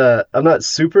 I'm not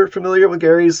super familiar with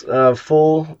Gary's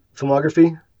full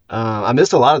filmography. I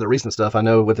missed a lot of the recent stuff. I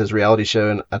know with his reality show,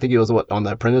 and I think he was on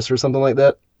The Apprentice or something like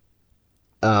that.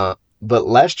 But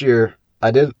last year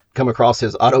I did come across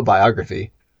his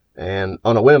autobiography, and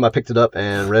on a whim I picked it up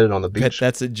and read it on the Bet beach.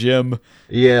 that's a gem.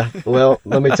 Yeah, well,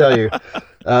 let me tell you,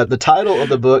 the title of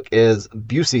the book is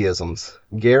Buseyisms: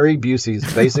 Gary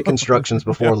Busey's Basic Instructions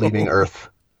Before Leaving Earth.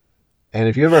 And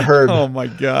if you ever heard Oh my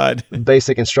God.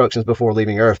 Basic Instructions Before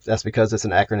Leaving Earth, that's because it's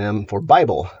an acronym for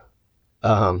Bible.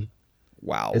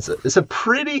 Wow. It's a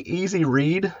pretty easy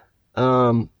read.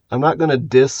 I'm not going to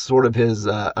diss sort of his.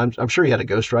 I'm sure he had a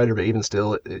ghostwriter, but even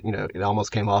still, it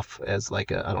almost came off as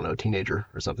like a teenager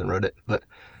or something wrote it. But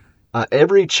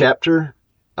every chapter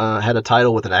had a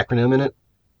title with an acronym in it,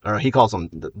 or he calls them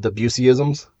the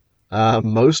Buseyisms.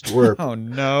 Most were Oh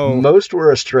no. most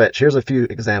were a stretch. Here's a few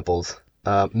examples.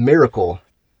 Miracle,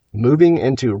 moving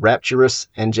into rapturous,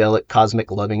 angelic, cosmic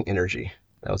loving energy.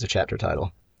 That was a chapter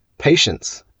title.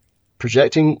 Patience,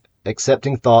 projecting,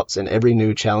 accepting thoughts in every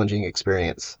new challenging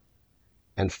experience.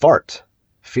 And fart,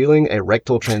 feeling a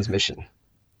rectal transmission.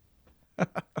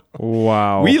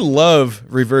 Wow. We love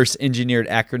reverse engineered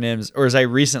acronyms, or as I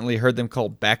recently heard them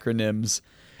called backronyms.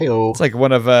 Hey-o. It's like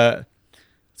one of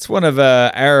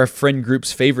our friend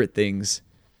group's favorite things.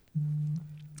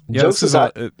 Yeah, Jokes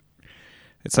aside,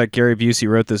 it's like Gary Busey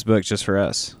wrote this book just for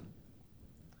us.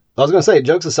 I was going to say,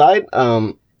 jokes aside,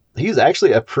 he's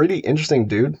actually a pretty interesting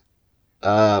dude.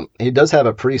 He does have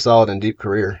a pretty solid and deep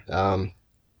career,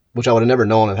 which I would have never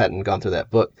known if I hadn't gone through that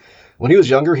book. When he was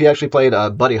younger, he actually played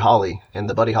Buddy Holly in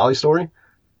the Buddy Holly story,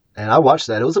 and I watched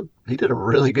that. He did a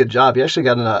really good job. He actually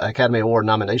got an Academy Award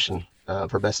nomination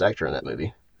for Best Actor in that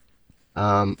movie.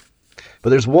 But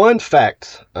there's one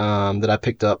fact that I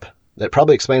picked up that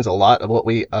probably explains a lot of what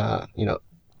we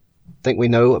think we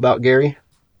know about Gary,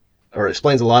 or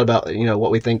explains a lot about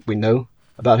what we think we know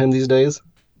about him these days.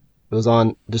 It was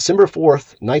on December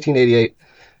 4th, 1988.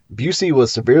 Busey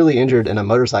was severely injured in a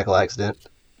motorcycle accident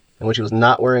in which he was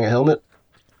not wearing a helmet.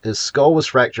 His skull was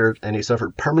fractured and he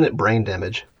suffered permanent brain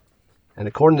damage. And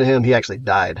according to him, he actually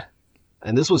died.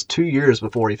 And this was 2 years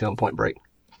before he filmed Point Break.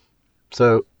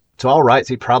 So, to all rights,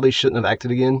 he probably shouldn't have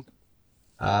acted again.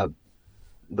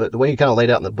 But the way he kind of laid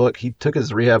out in the book, he took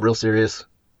his rehab real serious.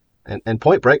 And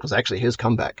Point Break was actually his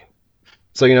comeback.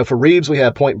 So, for Reeves, we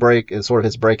have Point Break as sort of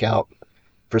his breakout.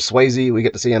 For Swayze, we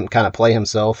get to see him kind of play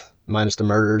himself, minus the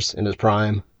murders in his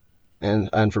prime. And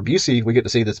for Busey, we get to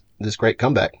see this great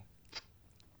comeback.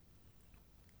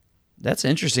 That's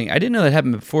interesting. I didn't know that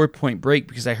happened before Point Break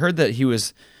because I heard that he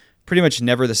was pretty much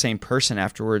never the same person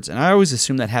afterwards. And I always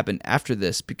assumed that happened after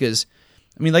this because,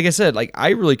 I mean, like I said, I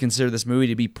really consider this movie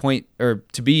to be peak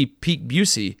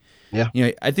Busey. Yeah.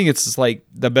 I think it's just like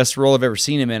the best role I've ever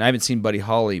seen him in. I haven't seen Buddy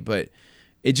Holly, but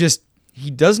he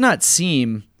does not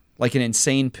seem like an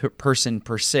insane person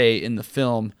per se in the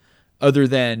film, other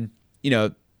than,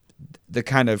 the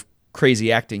kind of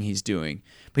crazy acting he's doing.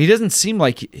 But he doesn't seem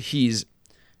like he's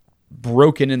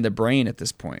broken in the brain at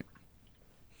this point.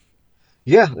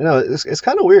 Yeah, it's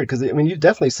kind of weird because, you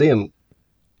definitely see him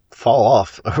fall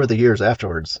off over the years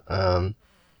afterwards. And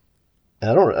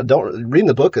I don't reading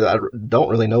the book, I don't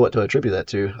really know what to attribute that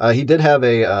to. He did have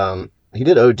he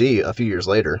did OD a few years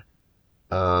later,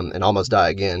 and almost die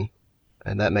again.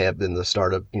 And that may have been the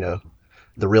start of,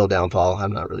 the real downfall.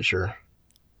 I'm not really sure.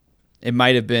 It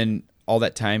might have been all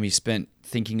that time he spent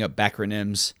thinking up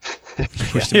backronyms,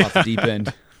 pushed him off the deep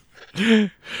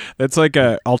end. That's like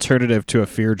a alternative to a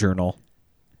fear journal.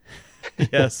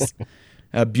 Yes.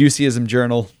 A Buseyism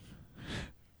journal.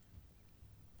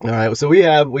 All right, so we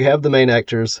have the main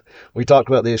actors. We talked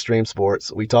about the extreme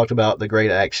sports. We talked about the great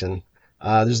action.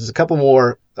 There's just a couple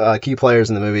more key players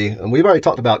in the movie, and we've already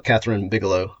talked about Catherine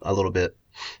Bigelow a little bit.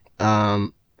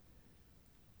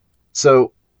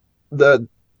 So the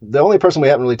only person we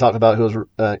haven't really talked about who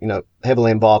was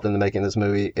heavily involved in the making of this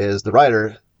movie is the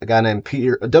writer, a guy named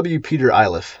W. Peter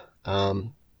Iliff.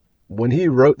 When he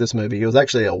wrote this movie, he was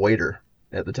actually a waiter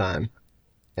at the time,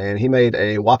 and he made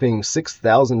a whopping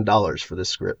 $6,000 for this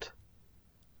script.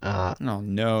 Oh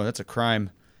no, that's a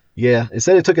crime. Yeah, it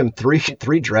said it took him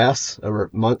three drafts over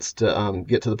months to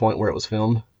get to the point where it was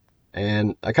filmed.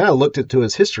 And I kind of looked into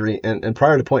his history, and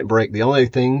prior to Point Break, the only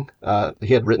thing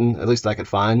he had written, at least I could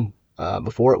find,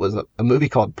 before it was a movie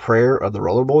called Prayer of the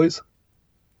Roller Boys.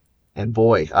 And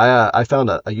boy, I found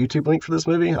a YouTube link for this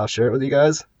movie. I'll share it with you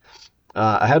guys.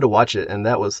 I had to watch it, and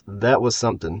that was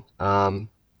something.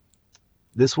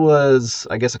 This was,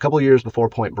 I guess, a couple of years before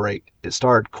Point Break. It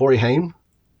starred Corey Haim,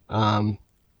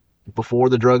 before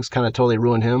the drugs kind of totally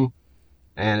ruined him.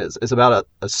 And it's about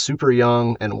a super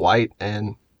young and white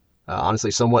and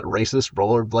honestly somewhat racist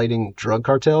rollerblading drug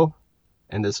cartel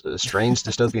and this strange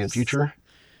dystopian future.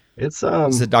 It's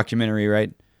a documentary,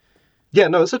 right? Yeah,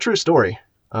 no, it's a true story.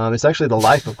 It's actually the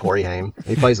life of Corey Haim.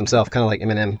 He plays himself kind of like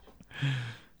Eminem.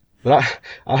 But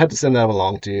I'll have to send that one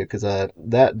along to you because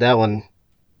that one,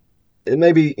 it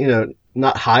may be,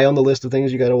 not high on the list of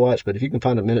things you got to watch, but if you can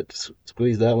find a minute to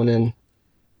squeeze that one in,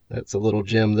 that's a little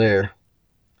gem there.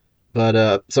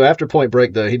 But so after Point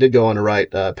Break, though, he did go on to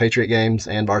write Patriot Games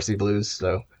and Varsity Blues,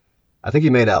 so I think he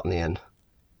made out in the end.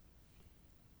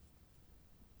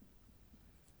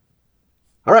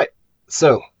 All right,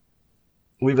 so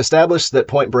we've established that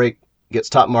Point Break gets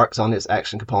top marks on its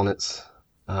action components,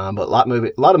 but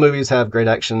a lot of movies have great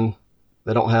action.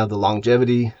 They don't have the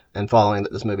longevity and following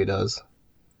that this movie does.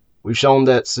 We've shown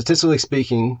that, statistically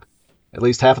speaking, at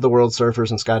least half of the world's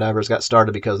surfers and skydivers got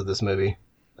started because of this movie.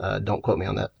 Don't quote me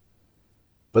on that.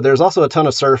 But there's also a ton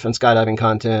of surf and skydiving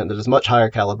content that is much higher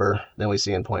caliber than we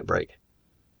see in Point Break.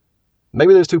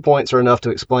 Maybe those 2 points are enough to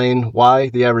explain why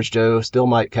the average Joe still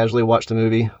might casually watch the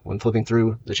movie when flipping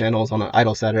through the channels on an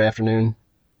idle Saturday afternoon.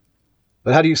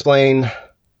 But how do you explain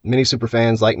many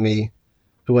superfans like me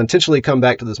who intentionally come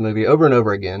back to this movie over and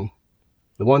over again,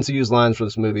 the ones who use lines for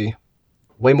this movie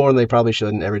way more than they probably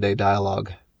should in everyday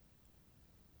dialogue?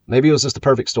 Maybe it was just the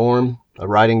perfect storm of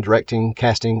writing, directing,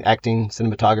 casting, acting,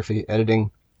 cinematography, editing,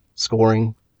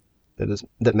 scoring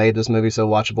that made this movie so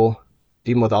watchable,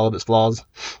 even with all of its flaws.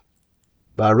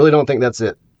 But I really don't think that's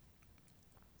it.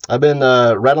 I've been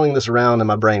rattling this around in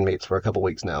my brain meats for a couple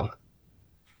weeks now.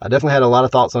 I definitely had a lot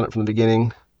of thoughts on it from the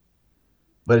beginning,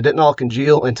 but it didn't all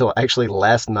congeal until actually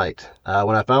last night,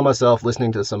 when I found myself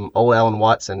listening to some old Alan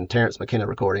Watts and Terrence McKenna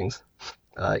recordings.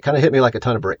 It kind of hit me like a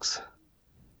ton of bricks.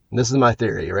 And this is my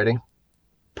theory. You ready?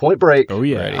 Point Break. Oh,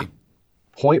 yeah. Ready.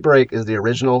 Point Break is the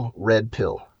original red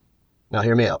pill. Now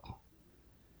hear me out.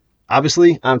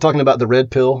 Obviously, I'm talking about the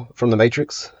red pill from The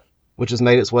Matrix, which has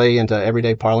made its way into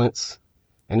everyday parlance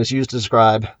and is used to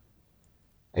describe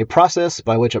a process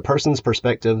by which a person's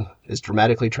perspective is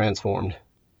dramatically transformed,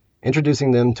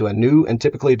 introducing them to a new and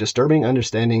typically disturbing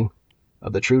understanding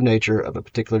of the true nature of a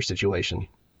particular situation.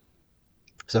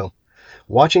 So,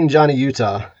 watching Johnny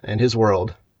Utah and his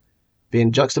world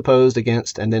being juxtaposed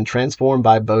against and then transformed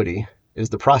by Bodhi is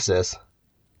the process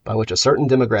by which a certain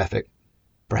demographic,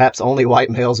 perhaps only white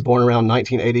males born around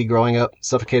 1980 growing up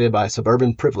suffocated by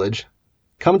suburban privilege,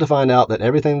 come to find out that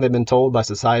everything they've been told by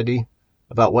society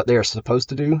about what they are supposed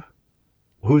to do,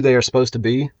 who they are supposed to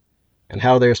be, and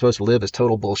how they are supposed to live is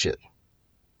total bullshit.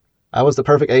 I was the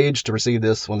perfect age to receive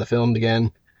this when the film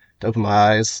began to open my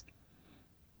eyes,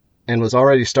 and was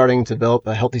already starting to develop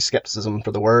a healthy skepticism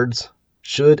for the words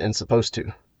should and supposed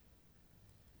to.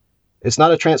 It's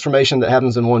not a transformation that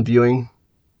happens in one viewing.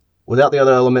 Without the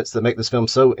other elements that make this film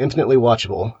so infinitely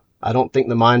watchable, I don't think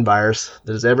the mind virus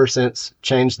that has ever since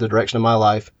changed the direction of my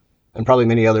life, and probably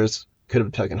many others, could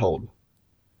have taken hold.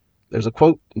 There's a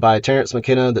quote by Terrence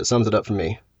McKenna that sums it up for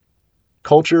me.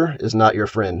 Culture is not your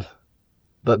friend,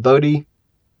 but Bodhi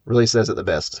really says it the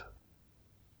best.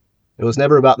 It was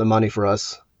never about the money for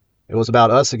us. It was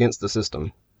about us against the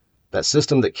system. That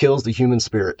system that kills the human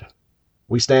spirit.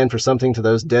 We stand for something to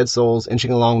those dead souls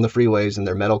inching along the freeways in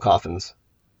their metal coffins.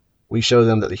 We show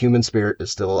them that the human spirit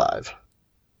is still alive.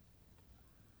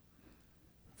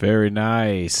 Very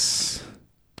nice.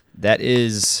 That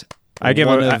is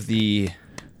one of the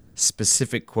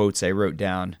specific quotes I wrote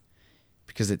down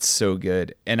because it's so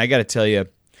good. And I got to tell you,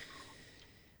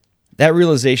 that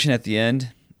realization at the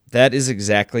end, that is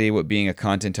exactly what being a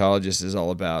contentologist is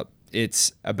all about.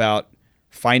 It's about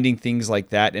finding things like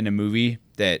that in a movie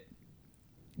that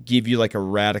give you like a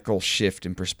radical shift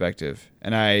in perspective.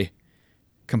 And I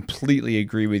completely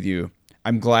agree with you.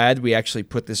 I'm glad we actually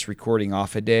put this recording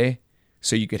off a day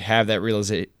so you could have that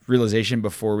realization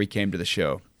before we came to the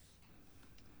show.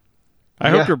 I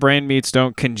hope your brain meats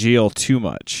don't congeal too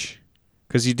much,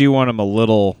 because you do want them a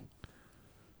little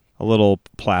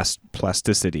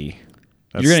plasticity.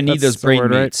 You're going to need those brain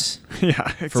meats, right? Yeah,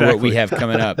 exactly. For what we have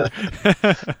coming up.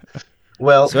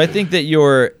 Well, so I think that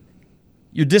your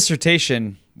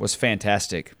dissertation was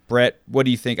fantastic. Brett, what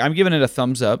do you think? I'm giving it a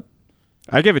thumbs up.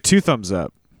 I give it 2 thumbs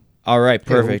up. All right,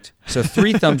 perfect. So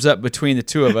 3 thumbs up between the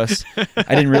two of us.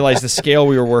 I didn't realize the scale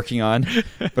we were working on,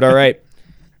 but all right.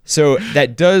 So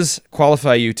that does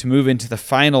qualify you to move into the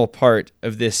final part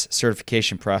of this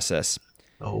certification process.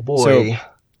 Oh boy. So,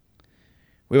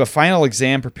 we have a final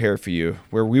exam prepared for you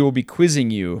where we will be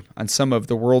quizzing you on some of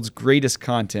the world's greatest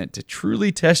content to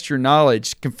truly test your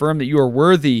knowledge, confirm that you are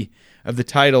worthy of the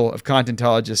title of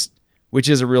contentologist, which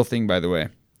is a real thing, by the way.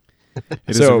 It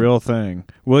is a real thing.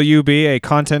 Will you be a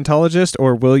contentologist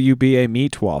or will you be a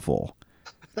meat waffle?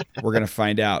 We're going to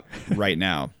find out right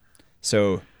now.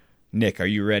 So, Nick, are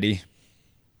you ready?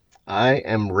 I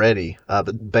am ready.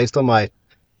 But based on my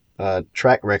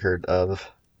track record of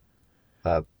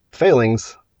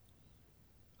failings,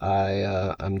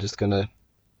 I'm just going to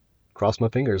cross my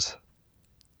fingers.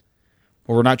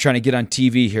 Well, we're not trying to get on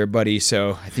TV here, buddy,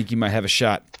 so I think you might have a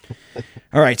shot.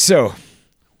 All right, so,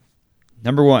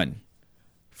 number 1.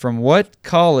 From what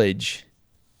college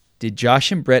did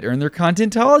Josh and Brett earn their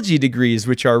contentology degrees,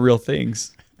 which are real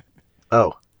things?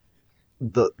 Oh,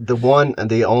 the one and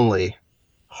the only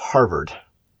Harvard.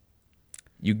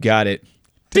 You got it.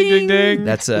 Ding, ding, ding.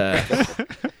 That's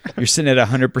you're sitting at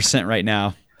 100% right now.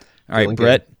 All right, Feeling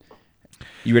Brett,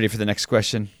 you ready for the next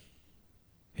question?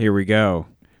 Here we go.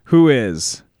 Who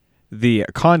is the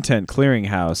Content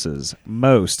Clearinghouse's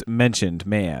most mentioned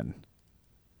man?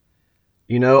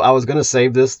 You know, I was going to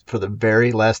save this for the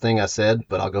very last thing I said,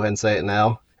 but I'll go ahead and say it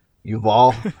now.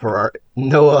 Noah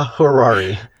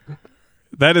Harari.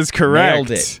 That is correct.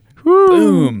 Nailed it.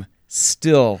 Boom.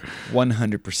 Still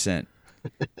 100%.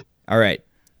 All right,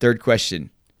 third question.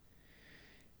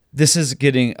 This is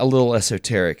getting a little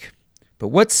esoteric, but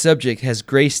what subject has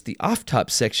graced the off-top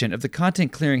section of the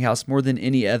Content Clearinghouse more than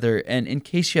any other? And in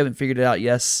case you haven't figured it out,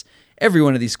 yes, every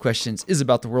one of these questions is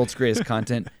about the world's greatest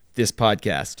content, this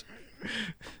podcast.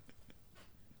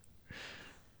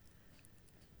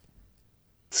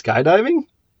 Skydiving?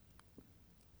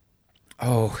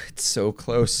 Oh, it's so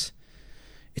close.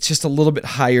 It's just a little bit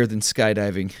higher than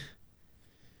skydiving.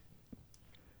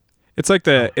 It's like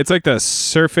the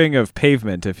surfing of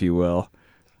pavement, if you will.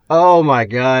 Oh my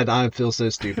God, I feel so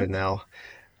stupid now.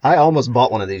 I almost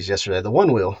bought one of these yesterday, the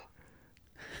one wheel.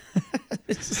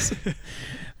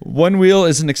 One wheel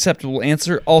is an acceptable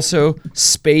answer. Also,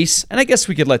 space, and I guess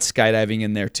we could let skydiving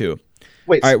in there too.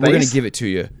 Wait, all right, space? we're going to give it to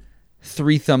you.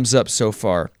 3 thumbs up so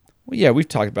far. Well, yeah, we've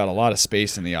talked about a lot of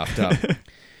space in the off-top.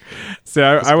 So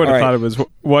I would have All right. thought it was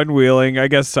one wheeling. I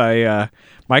guess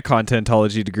my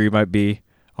contentology degree might be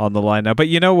on the line now. But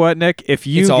you know what, Nick? If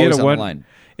you It's get always a on one, the line.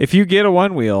 if you get a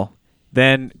one wheel,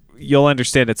 then you'll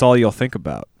understand it's all you'll think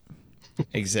about.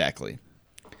 Exactly.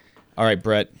 All right,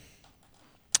 Brett.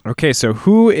 Okay, so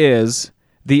who is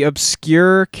the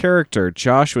obscure character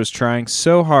Josh was trying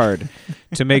so hard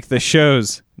to make the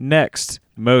show's next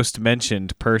most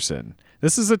mentioned person?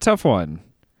 This is a tough one,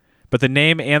 but the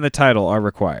name and the title are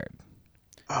required.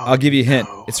 I'll give you a hint.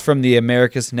 It's from the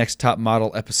America's Next Top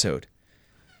Model episode.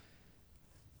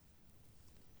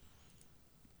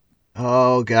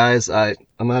 Oh, guys, I'm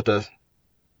gonna have to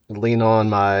lean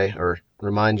on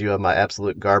remind you of my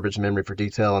absolute garbage memory for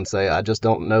detail and say I just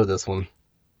don't know this one.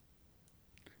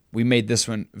 We made this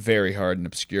one very hard and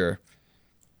obscure.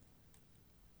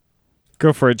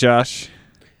 Go for it, Josh.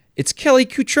 It's Kelly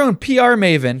Cutrone, PR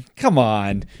maven. Come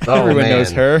on. Oh, Everyone man.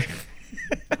 knows her.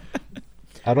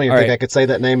 I don't even All think right. I could say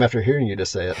that name after hearing you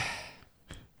just say it.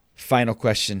 Final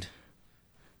question.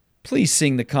 Please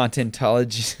sing the Content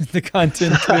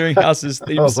Clearinghouse's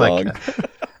theme Oh, my song. God.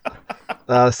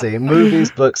 Let's see.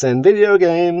 Movies, books, and video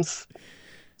games.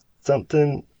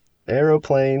 Something.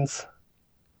 Aeroplanes.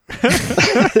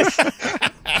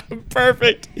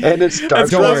 Perfect. And it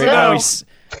starts Don't right worry. I now. always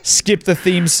skip the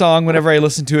theme song whenever I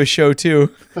listen to a show,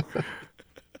 too.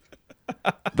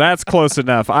 That's close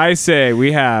enough. I say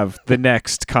we have the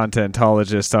next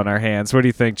contentologist on our hands. What do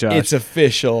you think, Josh? It's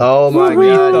official. Oh, my Three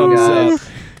God, you thumbs guys.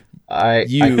 I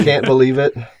You- can't believe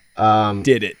it.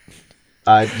 Did it.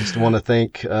 I just want to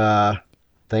thank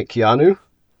Keanu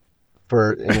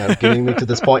for getting me to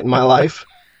this point in my life.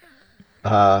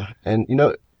 And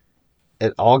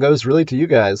it all goes really to you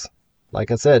guys.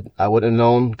 Like I said, I wouldn't have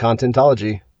known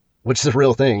contentology, which is a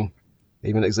real thing,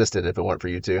 even existed if it weren't for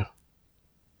you two.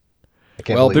 I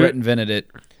can't Well, believe Brett it. invented it.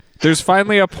 There's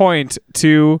finally a point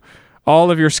to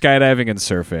all of your skydiving and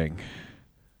surfing.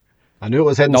 I knew it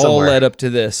was heading It all somewhere. led up to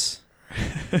this,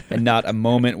 and not a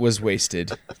moment was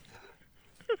wasted.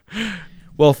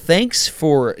 Well, thanks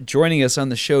for joining us on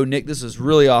the show, Nick. This was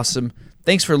really awesome.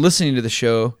 Thanks for listening to the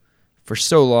show for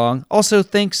so long. Also,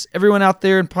 thanks everyone out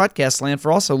there in podcast land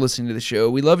for also listening to the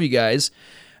show. We love you guys.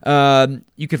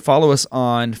 You can follow us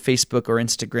on Facebook or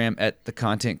Instagram at The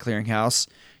Content Clearinghouse.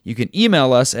 You can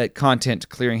email us at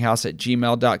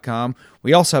contentclearinghouse@gmail.com.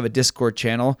 We also have a Discord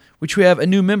channel, which we have a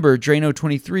new member,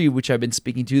 Drano23, which I've been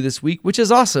speaking to this week, which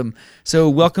is awesome. So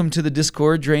welcome to the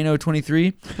Discord,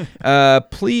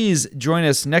 Drano23. Please join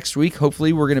us next week.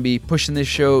 Hopefully we're going to be pushing this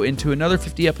show into another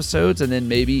 50 episodes and then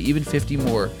maybe even 50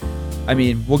 more. I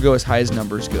mean, we'll go as high as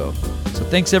numbers go. So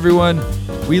thanks, everyone.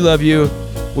 We love you.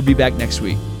 We'll be back next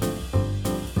week.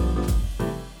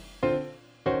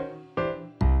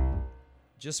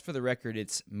 Just for the record,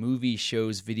 it's movie,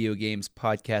 shows, video games,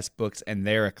 podcasts, books, and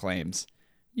their acclaims.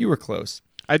 You were close.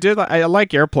 I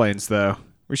like airplanes, though.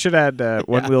 We should add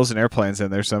One Wheels and airplanes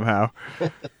in there somehow.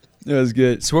 That was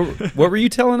good. So what were you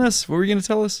telling us? What were you going to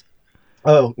tell us?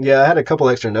 Oh, yeah, I had a couple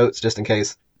extra notes just in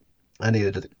case I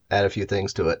needed to add a few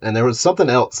things to it. And there was something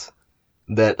else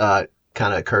that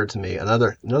kind of occurred to me,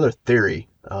 another theory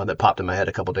that popped in my head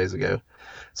a couple days ago.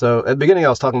 So at the beginning, I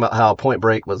was talking about how Point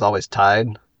Break was always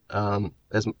tied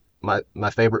as my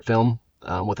favorite film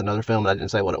with another film, and I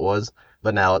didn't say what it was,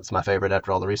 but now it's my favorite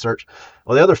after all the research.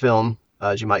 Well, the other film,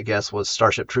 as you might guess, was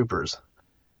Starship Troopers.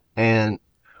 And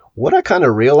what I kind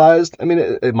of realized, I mean,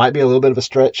 it might be a little bit of a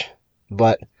stretch,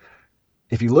 but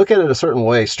if you look at it a certain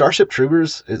way, Starship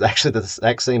Troopers is actually the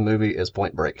exact same movie as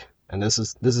Point Break. And this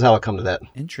is how I come to that.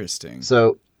 Interesting.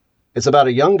 So it's about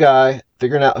a young guy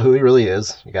figuring out who he really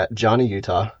is. You got Johnny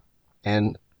Utah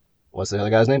and what's the other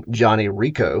guy's name? Johnny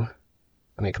Rico.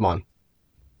 I mean, come on.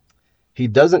 He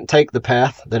doesn't take the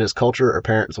path that his culture or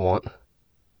parents want.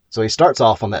 So he starts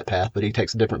off on that path, but he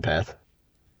takes a different path.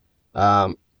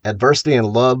 Adversity and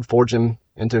love forge him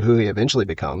into who he eventually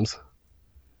becomes.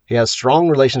 He has strong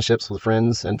relationships with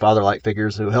friends and father-like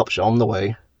figures who help show him the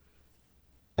way.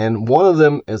 And one of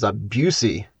them is a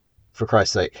Busey, for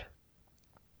Christ's sake.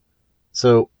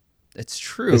 So it's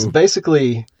true. It's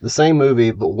basically the same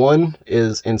movie, but one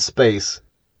is in space,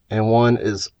 and one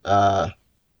is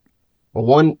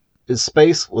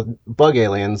space with bug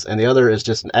aliens, and the other is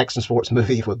just an action sports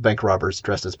movie with bank robbers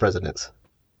dressed as presidents.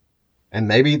 And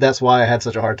maybe that's why I had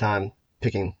such a hard time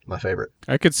picking my favorite.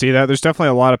 I could see that. There's definitely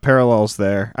a lot of parallels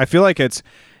there. I feel like it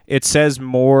says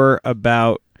more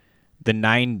about the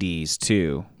 90s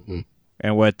too,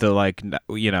 and what the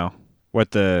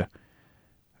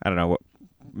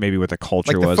maybe what the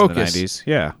culture like the was focus. In the 90s.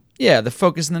 Yeah. Yeah, the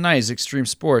focus in the 90s, extreme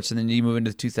sports, and then you move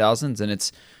into the 2000s, and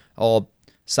it's all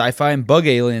sci-fi and bug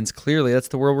aliens. Clearly, that's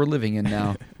the world we're living in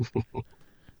now.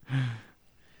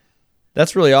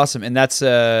 That's really awesome, and that's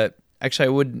actually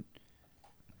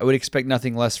I would expect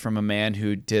nothing less from a man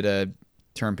who did a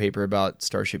term paper about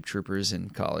Starship Troopers in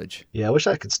college. Yeah, I wish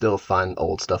I could still find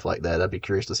old stuff like that. I'd be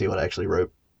curious to see what I actually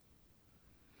wrote.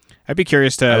 I'd be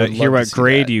curious to hear what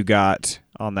grade you got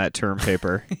on that term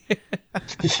paper.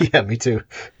 Yeah, me too.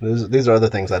 These are other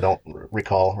things I don't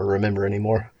recall or remember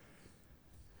anymore.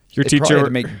 Your They probably teacher had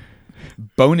to make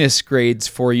bonus grades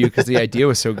for you because the idea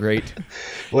was so great.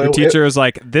 Well, your teacher was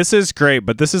like, "This is great,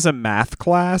 but this is a math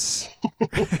class."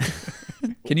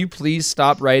 Can you please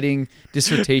stop writing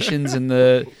dissertations in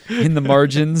the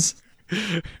margins?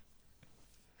 Hey,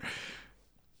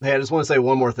 I just want to say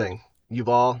one more thing.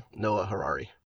 Yuval Noah Harari.